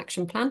process for the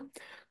action plan.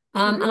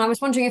 And I was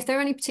wondering if there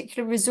are any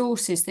particular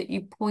resources that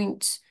you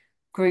point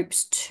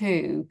groups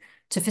to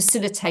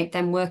facilitate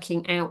them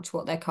working out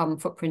what their carbon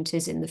footprint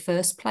is in the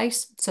first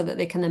place, so that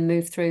they can then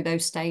move through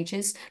those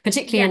stages,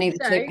 particularly any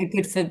that are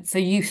good for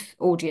youth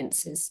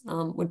audiences,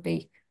 would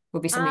be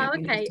something I'd be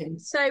interested in.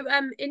 So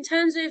in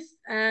terms of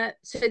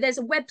so there's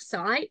a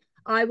website.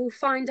 I will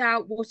find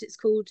out what it's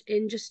called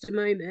in just a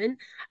moment.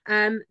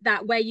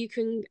 That where you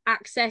can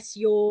access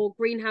your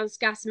greenhouse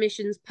gas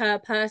emissions per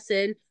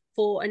person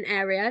for an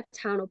area,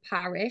 town or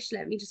parish.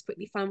 Let me just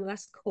quickly find what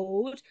that's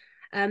called.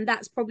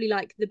 That's probably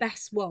like the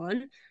best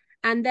one.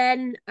 And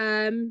then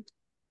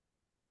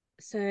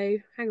so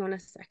hang on a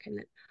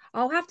second.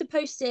 I'll have to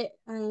post it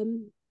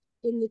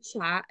in the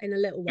chat in a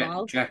little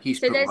while. Jackie's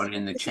so put one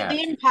in the chat.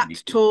 The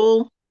impact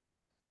tool.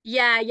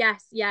 Yeah.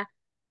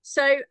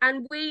 So,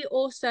 and we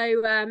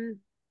also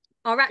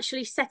are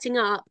actually setting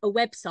up a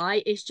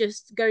website. It's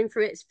just going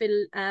through its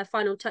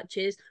final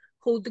touches,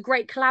 called the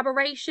Great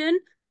Collaboration.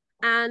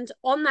 And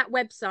on that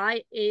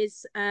website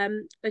is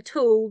a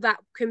tool that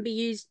can be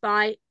used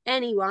by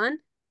anyone,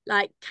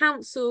 like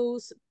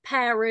councils,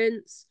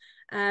 parents,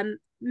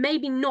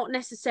 maybe not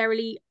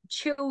necessarily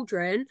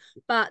children,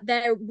 but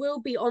there will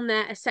be on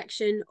there a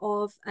section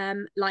of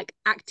like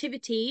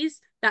activities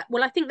that,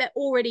 well, I think there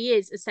already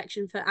is a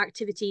section for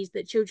activities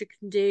that children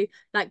can do,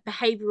 like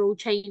behavioural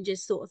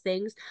changes sort of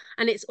things.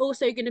 And it's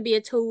also going to be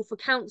a tool for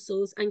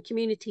councils and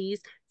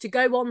communities to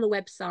go on the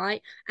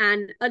website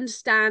and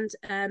understand,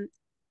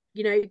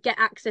 you know, get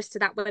access to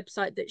that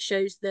website that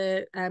shows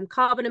the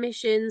carbon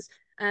emissions,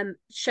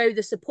 show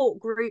the support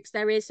groups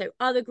there is, so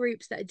other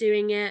groups that are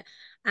doing it,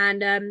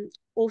 and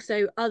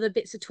also other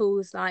bits of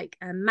tools like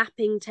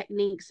mapping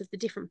techniques of the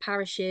different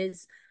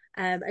parishes,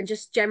 and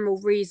just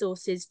general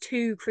resources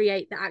to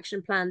create the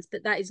action plans.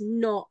 But that is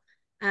not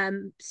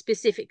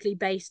specifically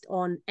based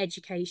on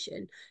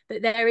education.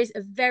 But there is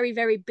a very,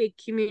 very big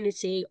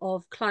community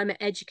of climate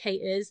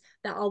educators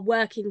that are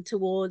working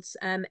towards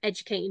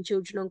educating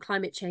children on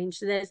climate change.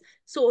 So there's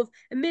sort of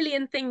a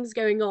million things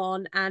going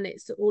on, and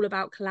it's all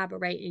about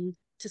collaborating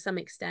to some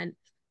extent.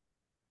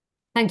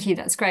 Thank you.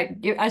 That's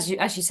great. As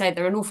you say,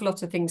 there are an awful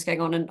lot of things going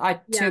on, and I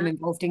too am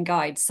involved in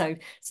guides, so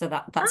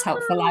that's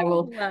helpful. I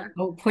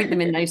will point them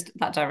in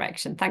that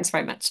direction. Thanks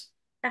very much.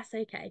 That's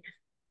okay.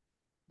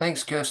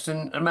 Thanks,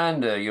 Kirsten.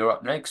 Amanda, you're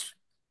up next.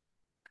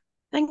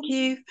 Thank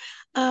you.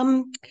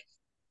 I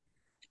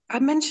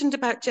mentioned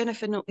about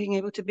Jennifer not being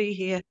able to be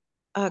here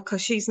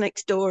because she's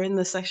next door in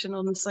the session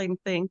on the same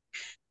thing,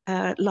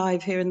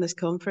 live here in this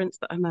conference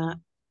that I'm at.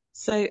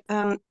 So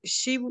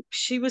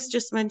she was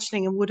just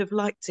mentioning, and would have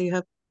liked to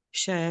have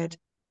shared,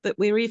 that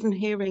we're even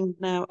hearing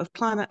now of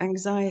climate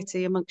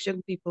anxiety amongst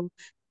young people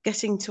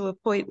getting to a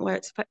point where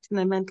it's affecting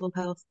their mental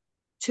health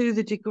to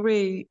the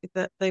degree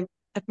that they've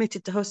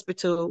admitted to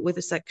hospital with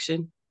a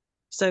section.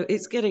 So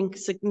it's getting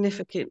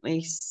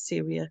significantly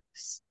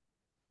serious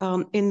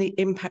in the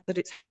impact that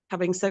it's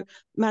having. So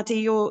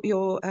Maddie,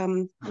 your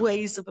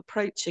ways of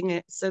approaching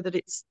it so that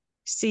it's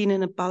seen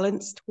in a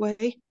balanced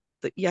way,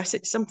 that yes,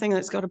 it's something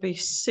that's got to be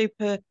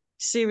super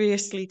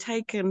seriously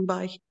taken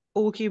by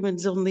all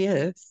humans on the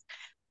earth,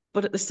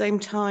 but at the same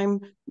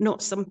time,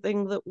 not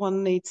something that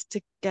one needs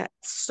to get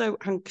so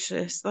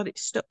anxious that it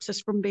stops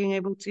us from being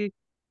able to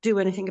do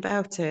anything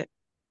about it.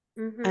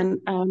 And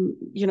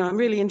you know, I'm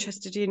really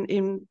interested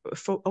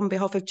on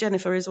behalf of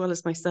Jennifer as well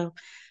as myself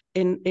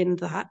in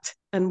that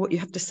and what you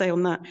have to say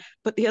on that.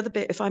 But the other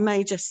bit, if I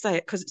may just say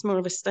it because it's more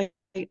of a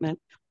statement,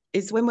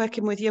 is when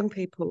working with young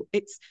people,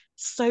 it's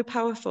so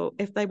powerful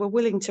if they were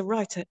willing to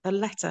write a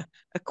letter,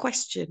 a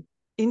question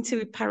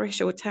into a parish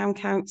or town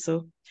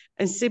council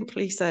and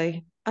simply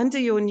say, under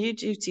your new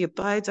duty of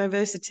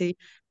biodiversity,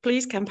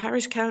 please can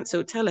parish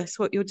council tell us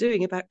what you're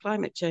doing about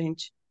climate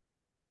change?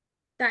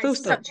 That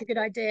is such a good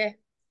idea.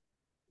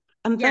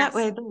 And that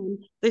way then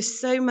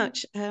there's so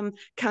much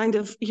kind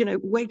of, you know,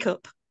 wake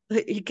up.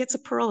 It gets a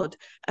prod,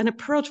 and a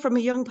prod from a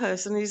young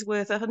person is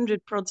worth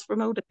 100 prods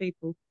from older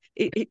people.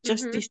 It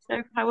just is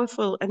so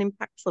powerful and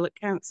impactful at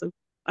council.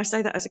 I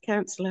say that as a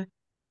councillor.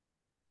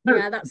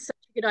 Yeah, that's such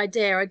a good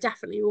idea. I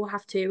definitely will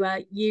have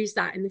to use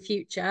that in the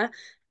future.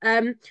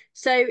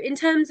 So in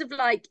terms of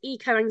like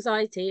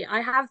eco-anxiety, I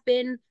have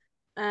been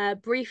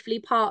briefly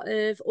part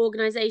of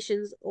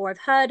organizations, or I've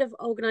heard of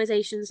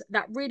organizations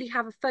that really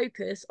have a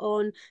focus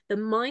on the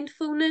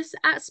mindfulness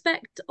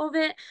aspect of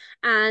it,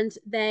 and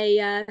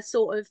they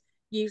sort of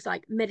use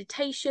like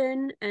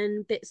meditation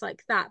and bits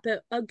like that.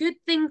 But a good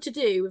thing to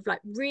do with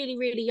like really,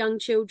 really young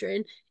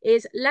children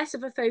is less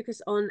of a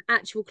focus on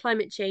actual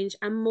climate change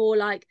and more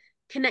like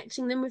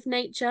connecting them with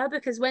nature,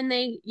 because when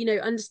they, you know,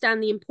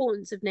 understand the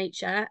importance of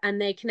nature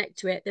and they connect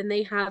to it, then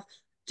they have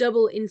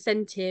double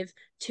incentive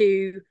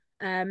to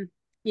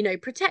you know,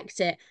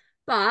 protect it.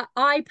 But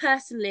I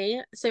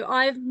personally, so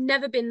I've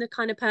never been the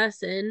kind of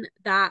person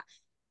that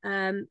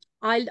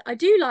I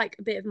do like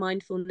a bit of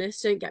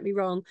mindfulness, don't get me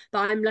wrong,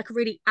 but I'm like a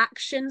really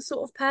action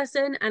sort of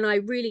person, and I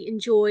really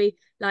enjoy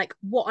like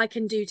what I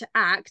can do to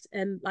act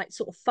and like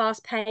sort of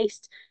fast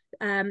paced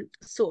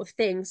sort of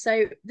thing.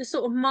 So the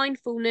sort of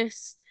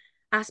mindfulness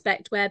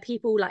aspect where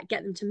people like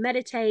get them to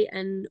meditate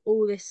and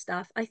all this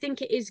stuff, I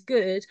think it is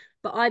good,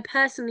 but I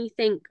personally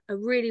think a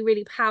really,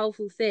 really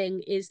powerful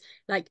thing is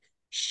like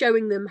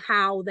showing them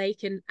how they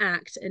can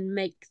act and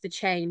make the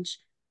change,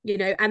 you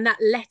know, and that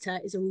letter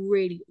is a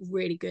really,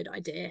 really good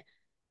idea.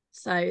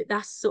 So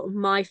that's sort of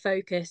my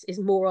focus, is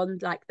more on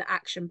like the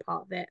action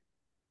part of it.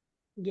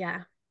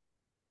 Yeah.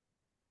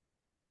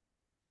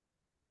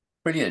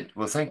 Brilliant.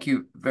 Well, thank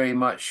you very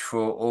much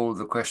for all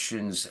the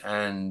questions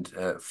and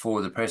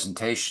for the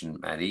presentation,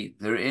 Maddie.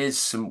 There is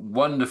some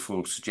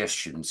wonderful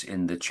suggestions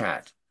in the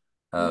chat.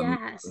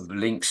 Yes.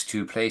 Links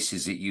to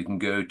places that you can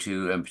go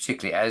to, and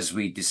particularly as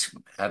we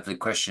have the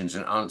questions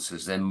and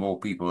answers, then more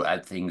people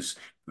add things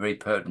very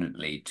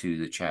pertinently to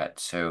the chat.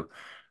 So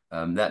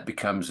that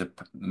becomes a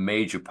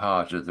major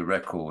part of the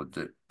record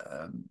that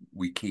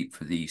we keep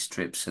for these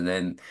trips. And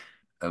then,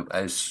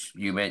 as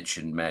you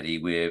mentioned, Maddie,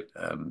 we're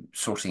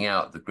sorting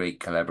out the great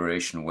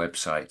collaboration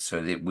website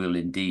so that it will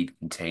indeed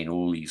contain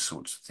all these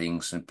sorts of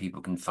things and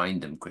people can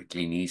find them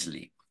quickly and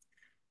easily.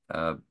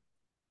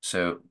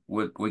 So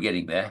we're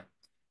getting there.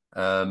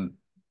 I'm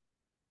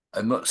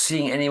not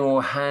seeing any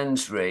more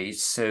hands raised,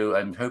 so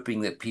I'm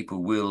hoping that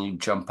people will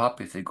jump up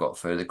if they've got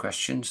further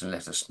questions and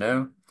let us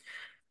know.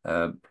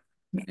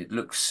 It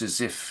looks as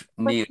if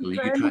Neil,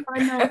 you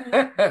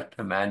try.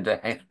 Amanda,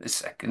 hang on a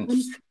second.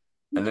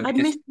 I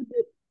missed a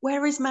bit.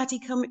 Where is Maddie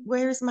coming?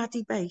 Where is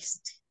Maddie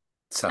based?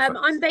 Suffolk.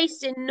 I'm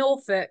based in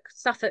Norfolk,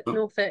 Suffolk,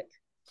 Norfolk.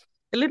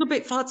 A little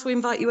bit far to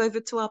invite you over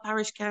to our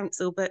parish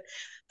council, but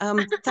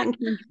thank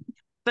you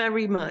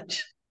very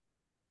much.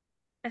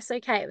 That's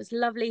okay. It was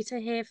lovely to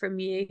hear from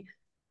you.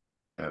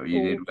 Oh,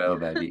 you did well,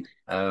 Maddie.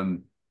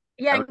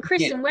 Yeah, and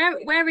Kristen, where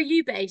are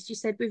you based? You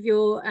said with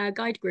your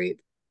guide group,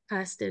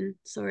 Kirsten.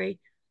 Sorry.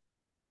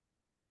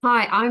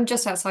 Hi, I'm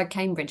just outside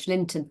Cambridge,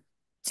 Linton.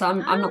 So I'm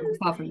not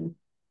far from you.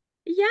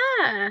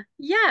 Yeah,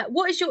 yeah.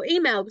 What is your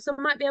email? Because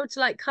I might be able to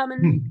like come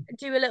and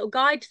do a little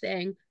guide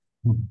thing.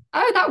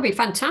 Oh, that would be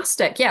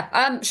fantastic.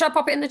 Yeah. Should I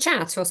pop it in the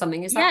chat or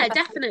something? Is that Yeah, the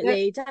best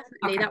way to do it?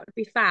 definitely. Okay. That would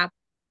be fab.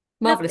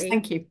 Marvelous. Lovely.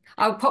 Thank you.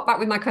 I'll pop back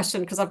with my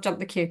question because I've jumped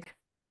the queue.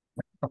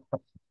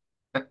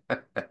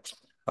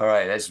 All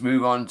right, let's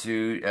move on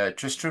to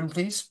Tristram,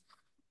 please.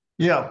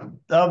 Yeah,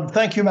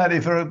 thank you, Maddie,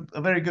 for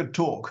a very good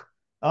talk.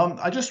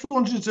 I just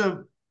wanted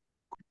to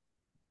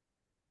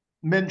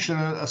mention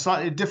a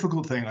slightly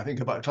difficult thing, I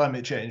think, about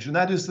climate change, and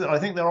that is that I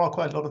think there are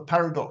quite a lot of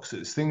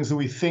paradoxes, things that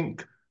we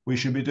think we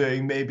should be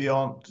doing maybe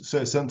aren't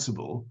so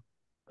sensible.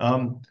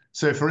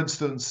 So, for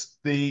instance,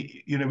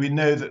 we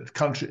know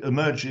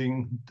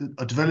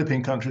that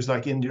developing countries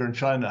like India and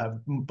China have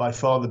by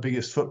far the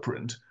biggest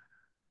footprint,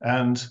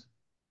 and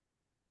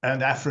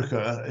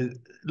Africa,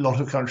 a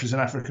lot of countries in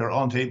Africa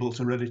aren't able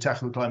to really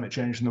tackle climate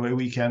change in the way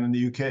we can in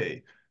the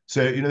UK.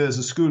 So, there's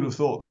a school of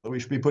thought that we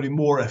should be putting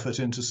more effort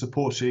into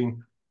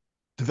supporting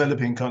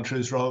developing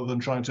countries rather than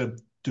trying to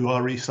do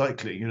our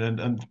recycling,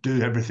 and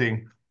do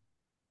everything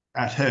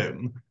at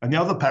home. And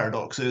the other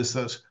paradox is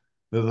that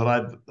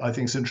I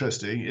think is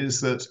interesting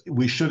is that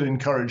we should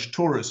encourage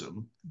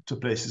tourism to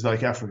places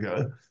like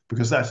Africa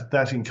because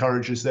that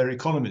encourages their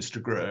economies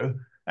to grow.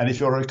 And if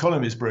your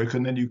economy is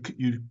broken, then you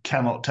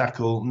cannot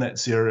tackle net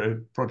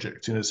zero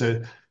projects.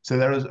 So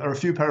there are a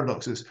few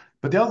paradoxes.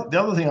 But the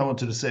other thing I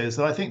wanted to say is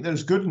that I think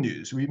there's good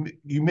news. We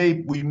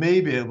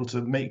may be able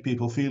to make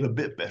people feel a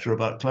bit better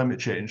about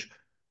climate change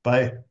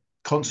by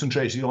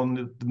concentrating on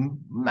the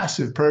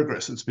massive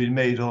progress that's been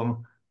made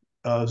on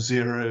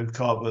zero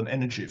carbon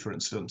energy, for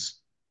instance.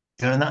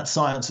 And that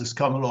science has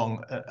come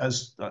along,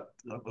 as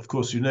of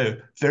course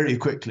very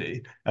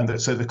quickly, and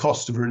so the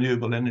cost of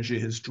renewable energy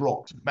has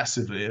dropped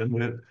massively, and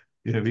we've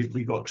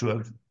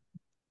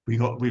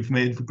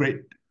made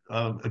great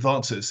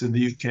advances in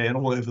the UK and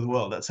all over the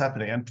world. That's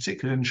happening, and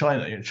particularly in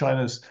China.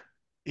 China's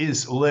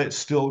although it's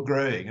still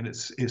growing and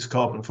its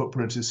carbon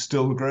footprint is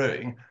still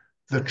growing,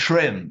 the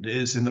trend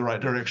is in the right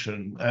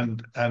direction,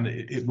 and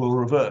it will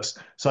reverse.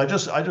 So I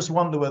just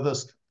wonder whether,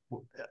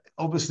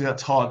 obviously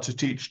that's hard to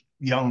teach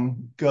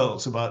young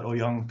girls about, or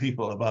young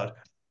people about,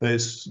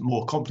 those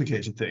more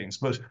complicated things,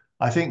 but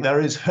I think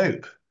there is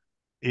hope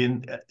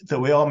in that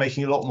we are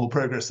making a lot more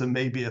progress than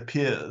maybe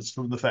appears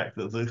from the fact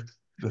that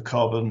the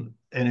carbon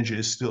energy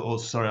is still,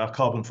 our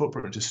carbon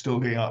footprint is still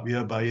going up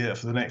year by year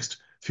for the next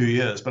few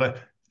years. But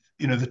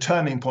the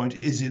turning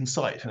point is in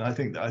sight, and I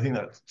think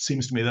that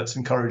seems to me that's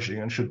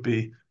encouraging and should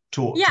be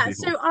taught to people.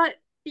 So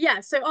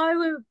Yeah, so I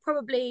would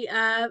probably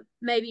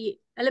maybe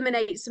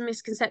eliminate some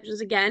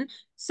misconceptions again.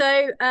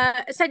 So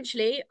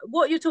essentially,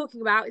 what you're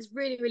talking about is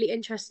really, really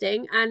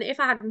interesting. And if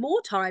I had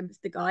more time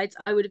with the guides,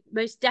 I would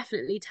most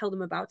definitely tell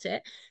them about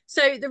it.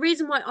 So the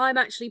reason why I'm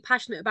actually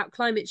passionate about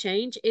climate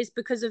change is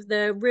because of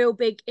the real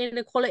big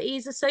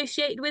inequalities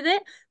associated with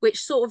it,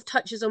 which sort of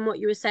touches on what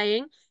you were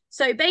saying.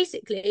 So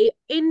basically,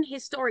 in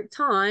historic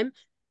time,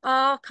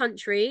 our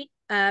country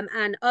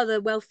and other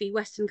wealthy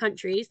Western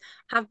countries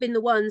have been the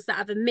ones that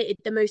have emitted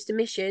the most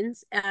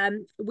emissions.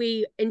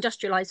 We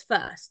industrialize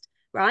first,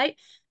 right?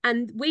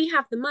 And we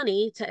have the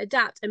money to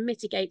adapt and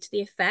mitigate the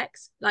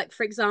effects. Like,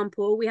 for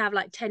example, we have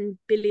like £10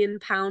 billion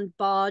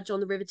barge on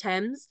the River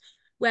Thames.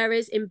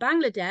 Whereas in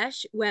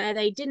Bangladesh, where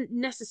they didn't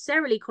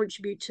necessarily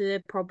contribute to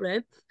the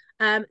problem,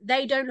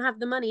 they don't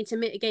have the money to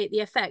mitigate the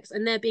effects,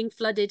 and they're being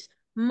flooded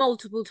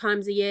multiple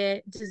times a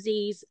year,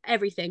 disease,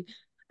 everything.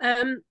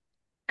 Um,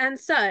 and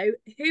so,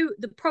 who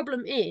the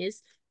problem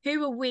is,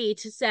 who are we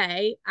to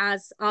say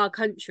as our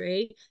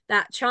country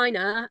that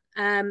China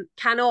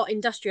cannot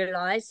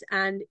industrialize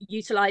and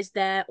utilize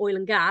their oil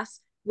and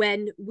gas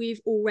when we've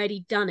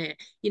already done it,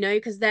 you know,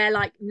 because they're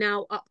like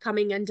now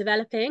upcoming and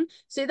developing.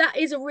 So that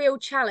is a real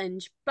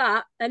challenge.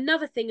 But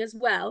another thing as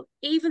well,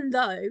 even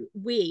though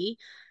we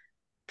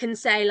can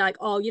say like,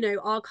 oh, you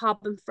know, our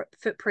carbon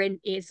footprint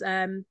is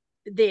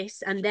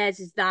this and theirs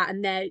is that,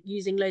 and they're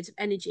using loads of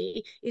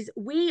energy, is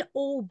we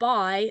all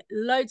buy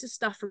loads of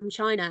stuff from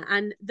China,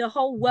 and the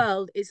whole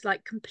world is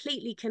like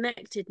completely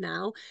connected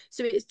now.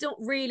 So it's not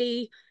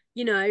really,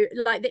 you know,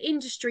 like the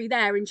industry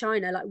there in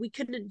China, like we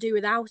couldn't do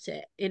without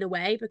it in a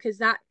way, because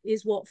that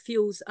is what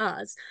fuels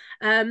us.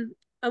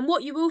 And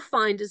what you will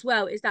find as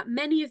well is that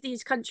many of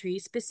these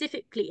countries,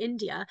 specifically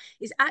India,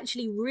 is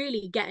actually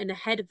really getting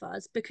ahead of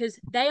us, because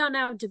they are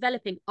now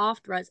developing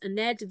after us, and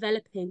they're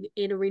developing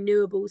in a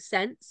renewable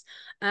sense.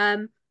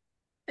 And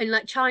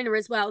like China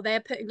as well, they're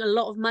putting a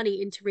lot of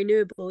money into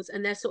renewables,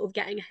 and they're sort of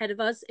getting ahead of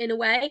us in a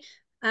way.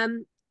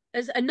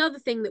 As another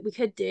thing that we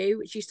could do,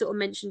 which you sort of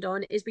mentioned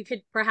on, is we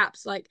could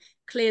perhaps like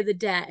clear the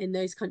debt in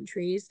those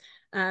countries,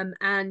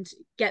 and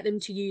get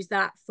them to use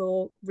that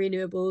for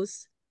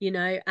renewables, you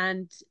know,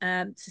 and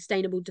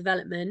sustainable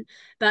development.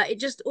 But it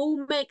just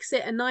all makes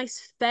it a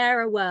nice,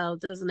 fairer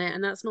world, doesn't it?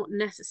 And that's not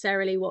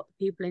necessarily what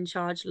people in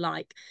charge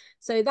like.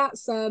 So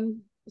that's sort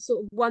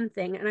of one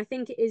thing. And I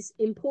think it is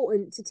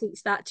important to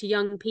teach that to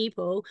young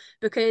people,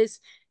 because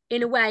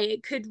in a way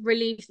it could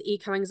relieve the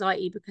eco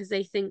anxiety, because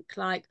they think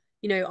like,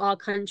 you know, our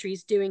country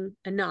is doing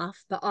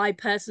enough. But I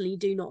personally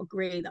do not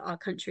agree that our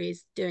country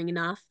is doing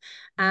enough.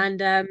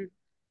 And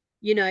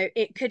you know,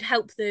 it could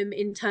help them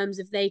in terms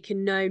of they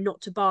can know not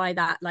to buy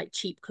that like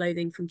cheap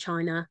clothing from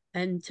China,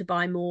 and to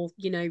buy more,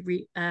 you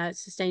know,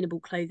 sustainable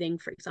clothing,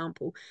 for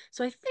example.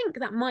 So I think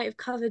that might have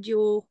covered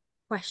your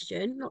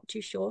question, not too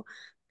sure.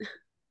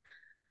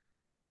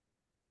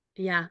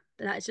 Yeah,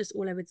 but that's just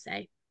all I would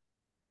say.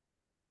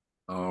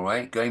 All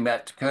right, going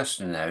back to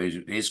Kirsten now,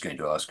 who is going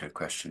to ask a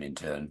question in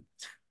turn.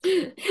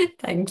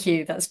 Thank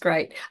you. That's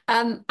great.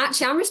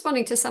 Actually, I'm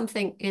responding to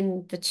something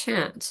in the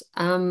chat.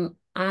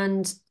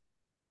 And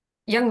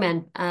young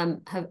men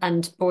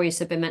and boys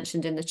have been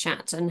mentioned in the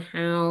chat, and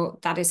how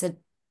that is a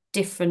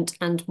different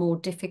and more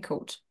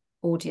difficult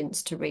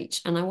audience to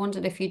reach. And I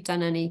wondered if you'd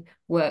done any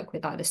work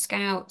with either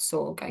scouts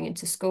or going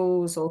into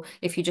schools, or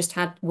if you just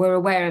were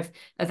aware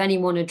of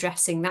anyone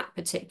addressing that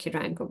particular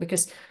angle,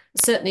 because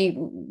certainly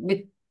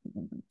with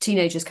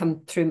teenagers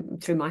come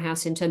through my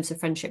house in terms of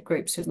friendship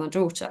groups with my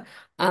daughter,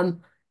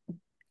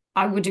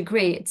 I would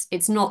agree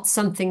it's not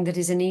something that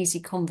is an easy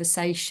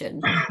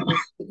conversation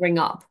to bring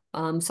up.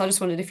 So I just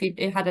wondered if you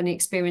had any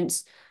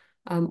experience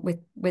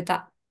with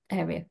that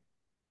area.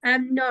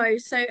 No,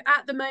 so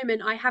at the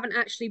moment I haven't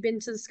actually been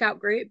to the scout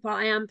group, but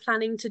I am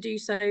planning to do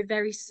so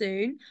very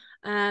soon.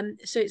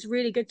 So it's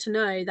really good to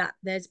know that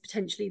there's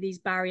potentially these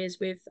barriers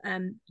with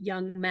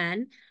young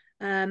men.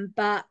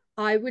 But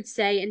I would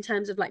say in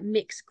terms of like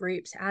mixed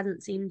groups, it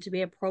hasn't seemed to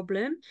be a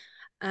problem.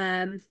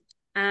 And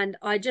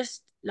I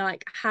just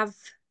like have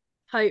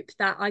hope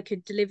that I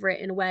could deliver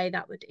it in a way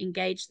that would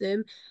engage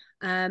them.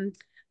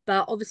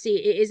 But obviously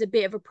it is a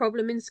bit of a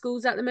problem in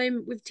schools at the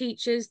moment with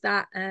teachers,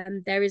 that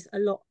there is a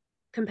lot,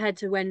 compared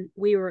to when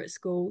we were at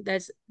school,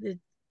 there's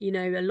you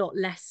know, a lot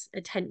less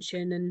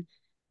attention,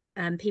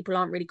 and people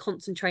aren't really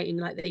concentrating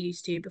like they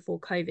used to before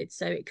COVID.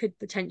 So it could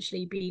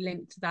potentially be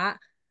linked to that.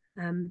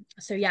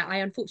 So yeah, I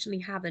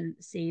unfortunately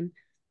haven't seen.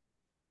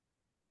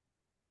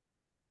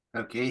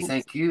 Okay,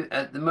 thank you.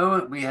 At the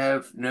moment, we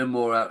have no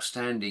more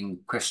outstanding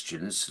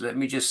questions. Let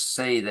me just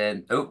say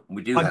then, oh,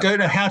 we do I have. don't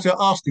know how to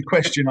ask the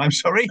question. I'm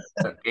sorry.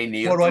 Okay,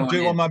 Neil, What do I come on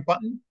do on in. my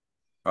button?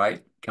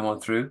 Right, come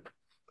on through.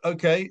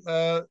 Okay.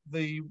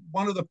 The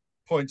one of the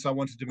points I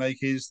wanted to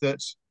make is that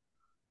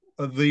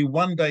the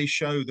one-day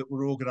show that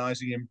we're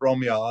organising in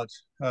Bromyard,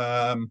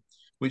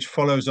 which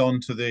follows on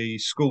to the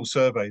school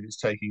survey that's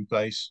taking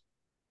place,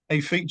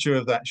 a feature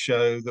of that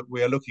show that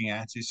we are looking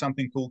at is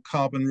something called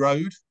Carbon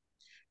Road.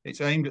 It's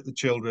aimed at the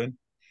children.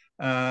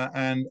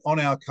 And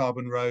on our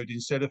Carbon Road,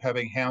 instead of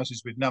having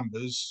houses with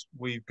numbers,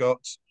 we've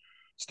got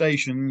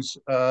stations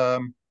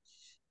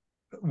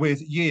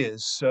with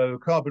years. So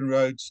Carbon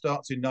Road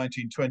starts in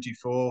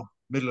 1924,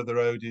 middle of the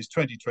road is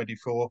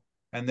 2024,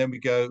 and then we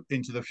go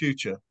into the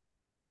future.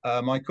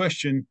 My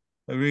question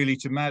really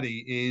to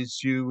Maddie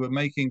is, you were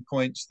making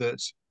points that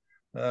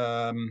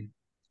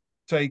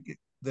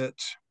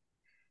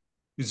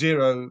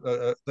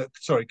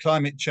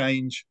climate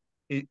change,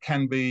 it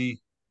can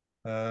be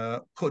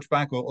put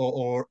back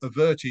or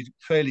averted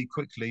fairly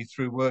quickly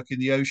through work in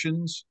the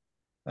oceans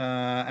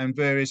and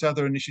various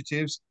other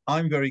initiatives.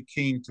 I'm very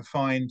keen to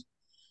find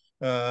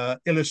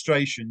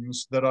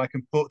illustrations that I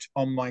can put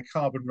on my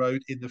carbon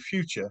road in the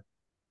future,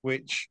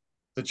 which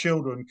the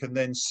children can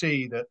then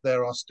see that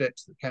there are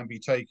steps that can be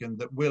taken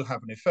that will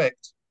have an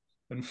effect.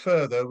 And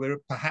further, we're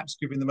perhaps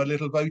giving them a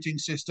little voting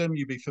system.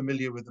 You'd be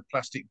familiar with the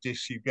plastic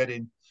discs you get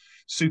in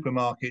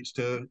supermarkets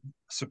to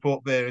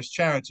support various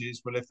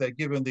charities. Well, if they're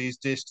given these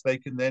discs, they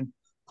can then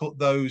put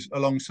those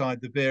alongside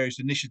the various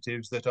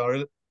initiatives that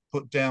are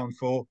put down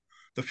for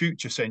the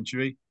future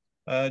century,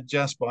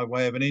 just by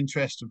way of an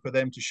interest and for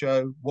them to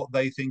show what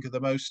they think are the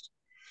most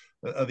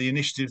are the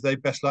initiatives they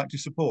best like to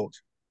support.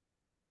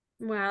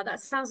 Wow, that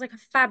sounds like a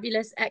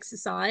fabulous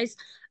exercise.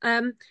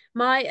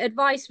 My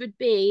advice would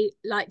be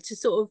like to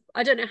sort of,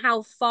 I don't know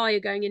how far you're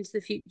going into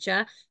the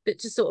future, but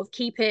to sort of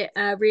keep it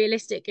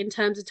realistic in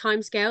terms of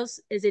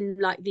timescales, as in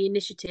like the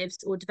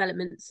initiatives or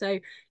developments. So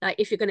like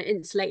if you're going to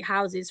insulate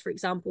houses, for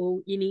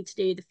example, you need to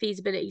do the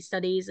feasibility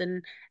studies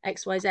and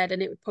XYZ,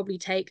 and it would probably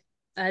take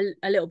a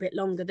little bit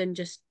longer than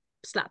just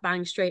slap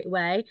bang straight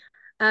away.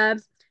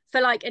 For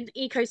like an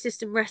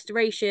ecosystem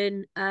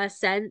restoration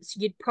sense,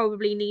 you'd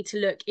probably need to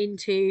look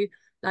into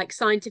like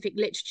scientific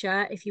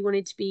literature if you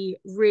wanted to be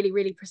really,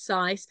 really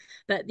precise.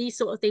 But these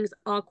sort of things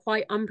are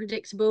quite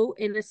unpredictable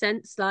in a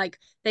sense, like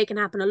they can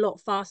happen a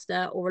lot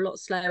faster or a lot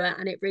slower,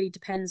 and it really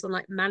depends on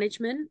like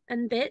management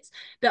and bits.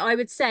 But I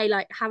would say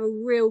like have a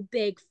real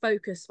big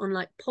focus on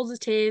like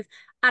positive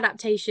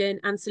adaptation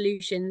and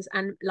solutions,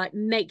 and like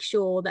make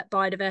sure that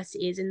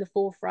biodiversity is in the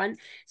forefront.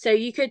 So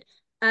you could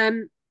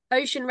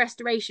ocean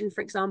restoration,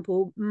 for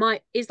example,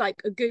 is like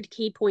a good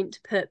key point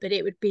to put, but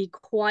it would be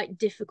quite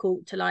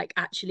difficult to like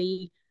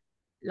actually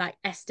like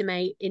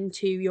estimate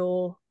into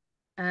your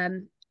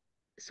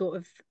sort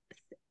of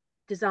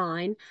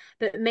design.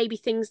 But maybe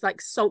things like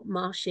salt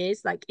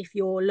marshes, like if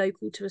you're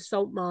local to a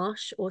salt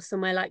marsh or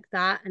somewhere like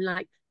that, and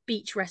like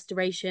beach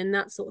restoration,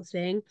 that sort of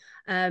thing,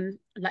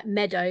 like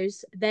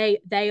meadows,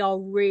 they are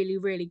really,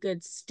 really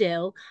good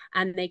still,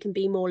 and they can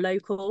be more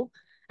local,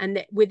 and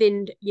that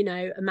within, you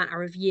know, a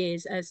matter of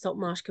years, a salt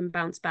marsh can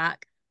bounce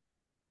back.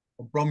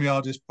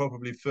 Bromyard is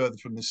probably further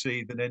from the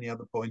sea than any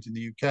other point in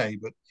the UK,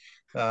 but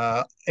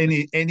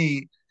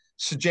any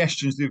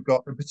suggestions you've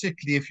got, and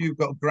particularly if you've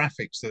got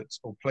graphics that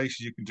or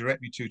places you can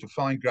direct me to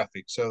find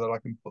graphics so that I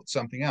can put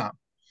something up.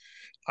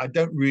 I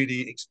don't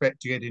really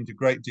expect to get into a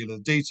great deal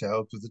of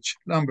detail because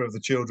the number of the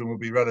children will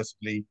be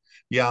relatively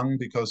young,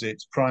 because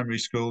it's primary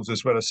schools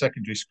as well as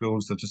secondary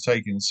schools that are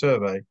taking the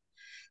survey.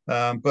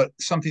 But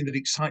something that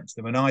excites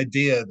them, an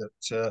idea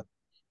that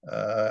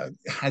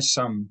has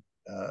some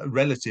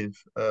relative,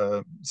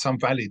 some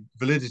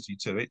validity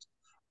to it.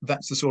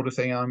 That's the sort of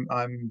thing I'm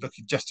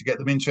looking just to get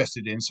them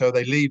interested in, so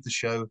they leave the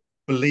show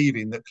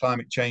believing that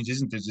climate change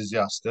isn't a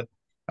disaster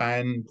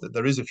and that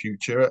there is a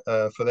future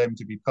for them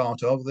to be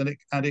part of,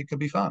 and it could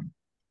be fun.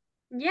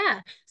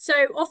 Yeah. So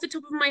off the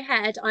top of my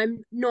head,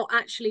 I'm not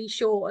actually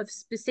sure of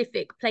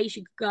specific place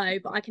you could go,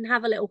 but I can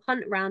have a little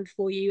hunt around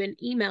for you and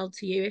email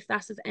to you if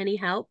that's of any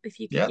help. If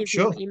you could Yeah, give me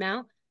sure. your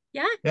email.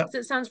 Yeah. Yeah. So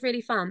it sounds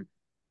really fun.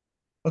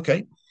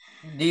 Okay.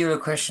 Neil, a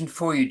question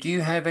for you. Do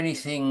you have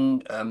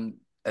anything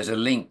as a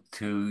link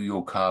to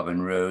your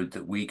carbon road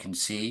that we can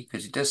see?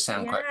 Because it does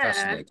sound quite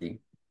fascinating.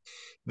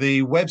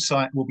 The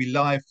website will be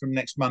live from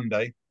next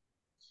Monday.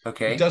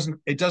 Okay.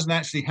 It doesn't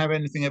actually have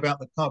anything about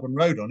the carbon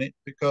road on it,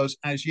 because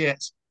as yet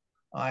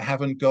I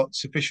haven't got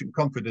sufficient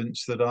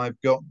confidence that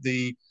I've got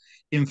the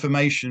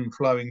information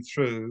flowing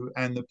through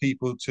and the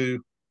people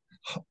to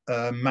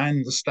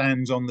man the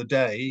stands on the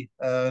day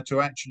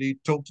to actually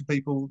talk to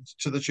people,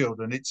 to the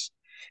children.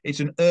 It's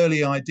an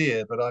early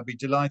idea, but I'd be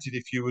delighted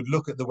if you would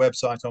look at the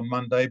website on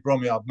Monday,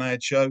 Bromyard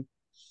Mad Show.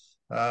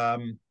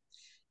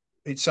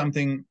 It's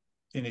something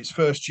in its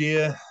first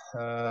year.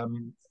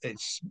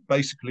 It's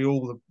basically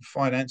all the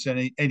finance,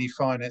 any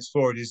finance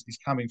for it is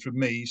coming from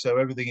me. So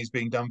everything is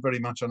being done very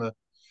much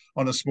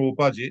on a small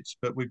budget,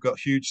 but we've got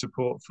huge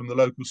support from the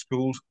local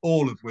schools,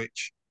 all of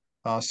which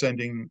are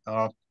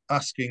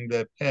asking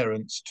their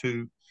parents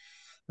to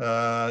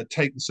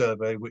take the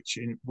survey, which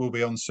will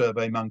be on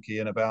Survey Monkey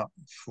in about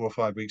 4 or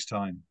 5 weeks'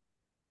 time.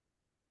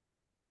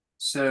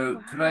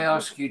 So could I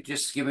ask you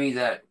just to give me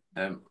that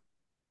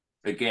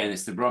again?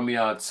 It's the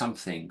Bromyard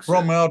something.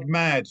 Bromyard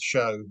Mad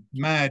Show.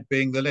 Mad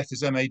being the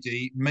letters MAD,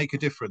 make a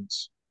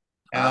difference.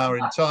 And our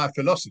entire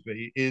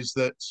philosophy is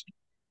that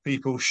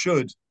people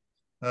should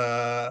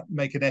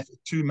make an effort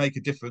to make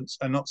a difference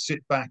and not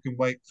sit back and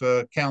wait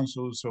for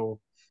councils, or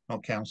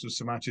not councils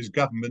so much as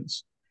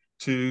governments,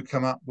 to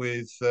come up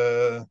with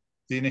the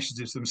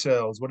initiatives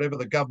themselves. Whatever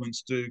the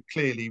governments do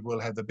clearly will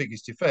have the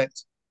biggest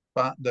effect,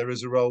 but there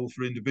is a role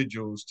for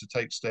individuals to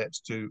take steps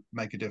to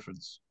make a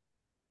difference.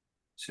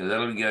 So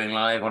that'll be going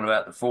live on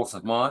about the 4th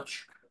of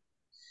March.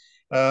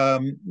 No,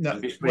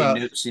 I'm just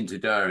putting notes into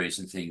diaries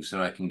and things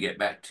so I can get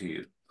back to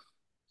you.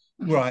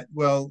 Right.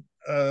 Well,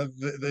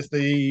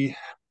 the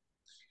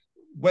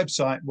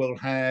website will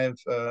have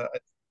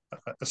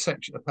a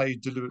section, a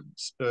page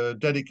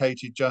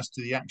dedicated just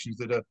to the actions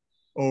that are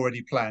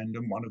already planned,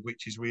 and one of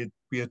which is we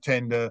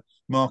attend a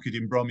market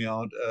in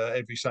Bromyard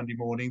every Sunday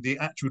morning. The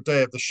actual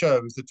day of the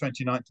show is the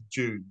 29th of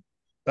June.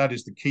 That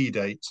is the key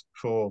date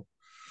for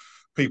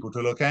people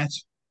to look at.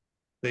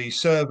 The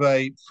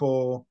survey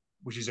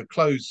which is a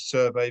closed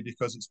survey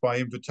because it's by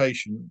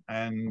invitation,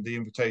 and the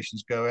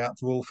invitations go out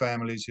to all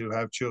families who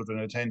have children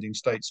attending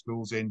state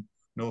schools in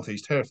North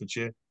East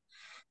Herefordshire.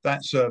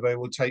 That survey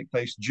will take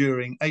place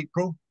during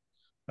April,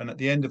 and at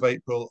the end of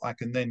April, I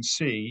can then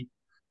see,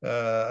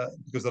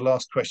 because the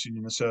last question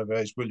in the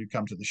survey is, will you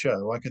come to the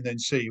show? I can then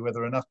see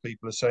whether enough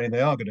people are saying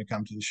they are going to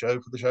come to the show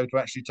for the show to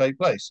actually take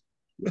place.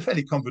 We're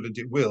fairly confident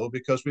it will,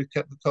 because we've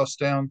kept the costs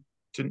down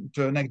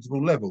to a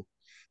negligible level.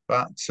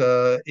 But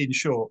in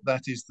short,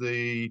 that is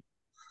the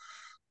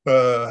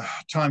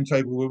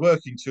timetable we're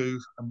working to.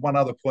 And one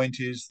other point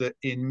is that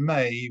in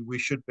May, we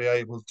should be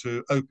able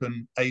to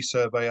open a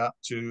survey up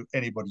to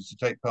anybody to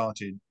take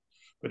part in.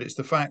 But it's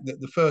the fact that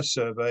the first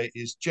survey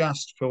is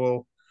just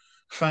for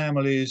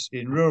families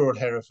in rural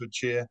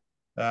Herefordshire,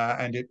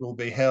 and it will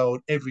be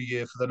held every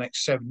year for the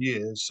next 7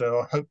 years.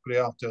 So hopefully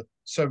after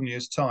 7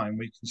 years' time,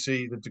 we can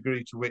see the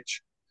degree to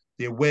which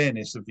the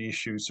awareness of the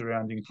issues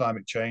surrounding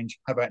climate change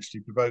have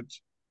actually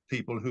provoked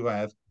people who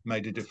have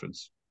made a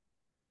difference.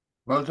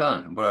 Well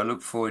done. Well, I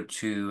look forward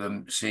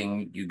to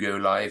seeing you go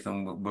live,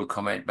 and we'll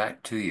comment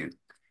back to you.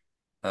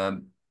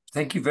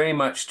 Thank you very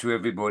much to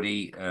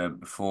everybody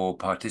for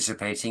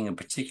participating, and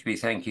particularly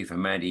thank you for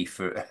Maddie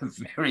for a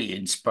very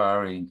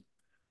inspiring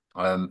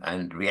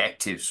and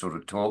reactive sort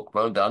of talk.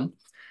 Well done.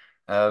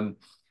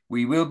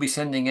 We will be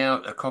sending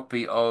out a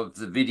copy of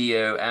the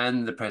video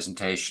and the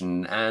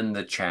presentation and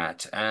the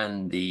chat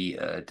and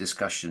the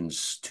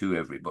discussions to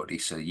everybody,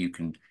 so you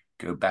can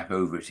go back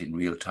over it in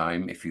real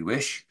time if you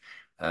wish.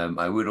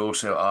 I would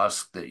also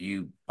ask that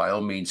you, by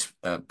all means,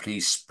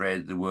 please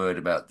spread the word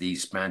about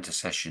these banter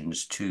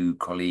sessions to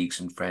colleagues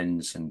and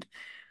friends and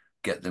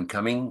get them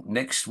coming.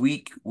 Next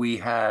week, we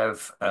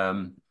have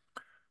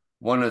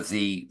one of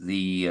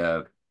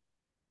the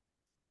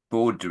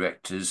board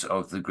directors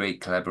of the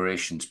Great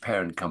Collaboration's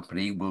parent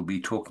company will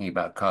be talking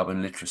about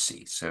carbon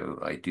literacy. So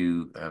I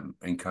do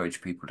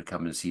encourage people to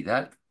come and see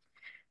that.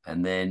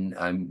 And then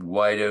I'm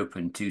wide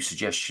open to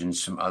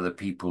suggestions from other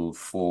people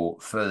for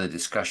further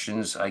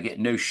discussions. I get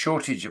no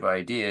shortage of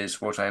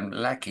ideas. What I'm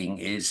lacking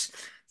is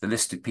the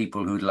list of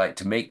people who'd like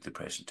to make the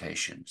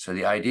presentation. So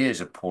the ideas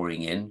are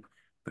pouring in,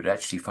 but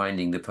actually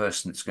finding the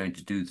person that's going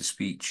to do the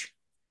speech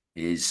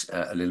is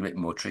a little bit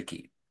more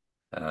tricky.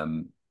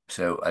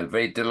 So I'm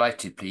very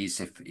delighted,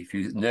 please, if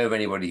you know of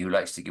anybody who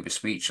likes to give a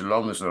speech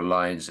along the sort of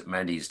lines that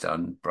Maddie's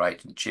done,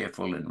 bright and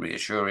cheerful and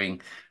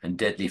reassuring and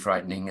deadly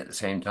frightening at the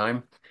same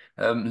time,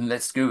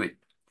 let's do it.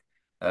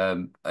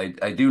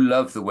 I do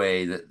love the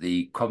way that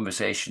the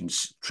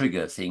conversations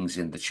trigger things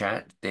in the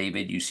chat.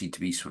 David, you seem to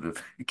be sort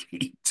of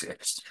keen to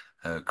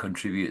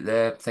contribute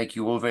there. Thank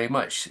you all very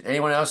much.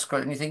 Anyone else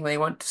got anything they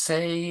want to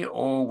say,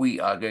 or we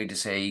are going to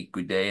say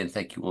good day and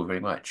thank you all very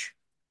much.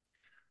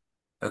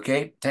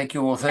 Okay, thank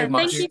you all so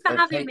much. Thank you for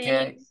having Take me.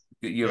 care.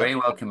 You're very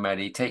welcome,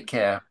 Maddie. Take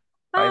care.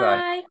 Bye.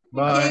 Bye-bye.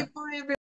 Bye. Bye, everyone.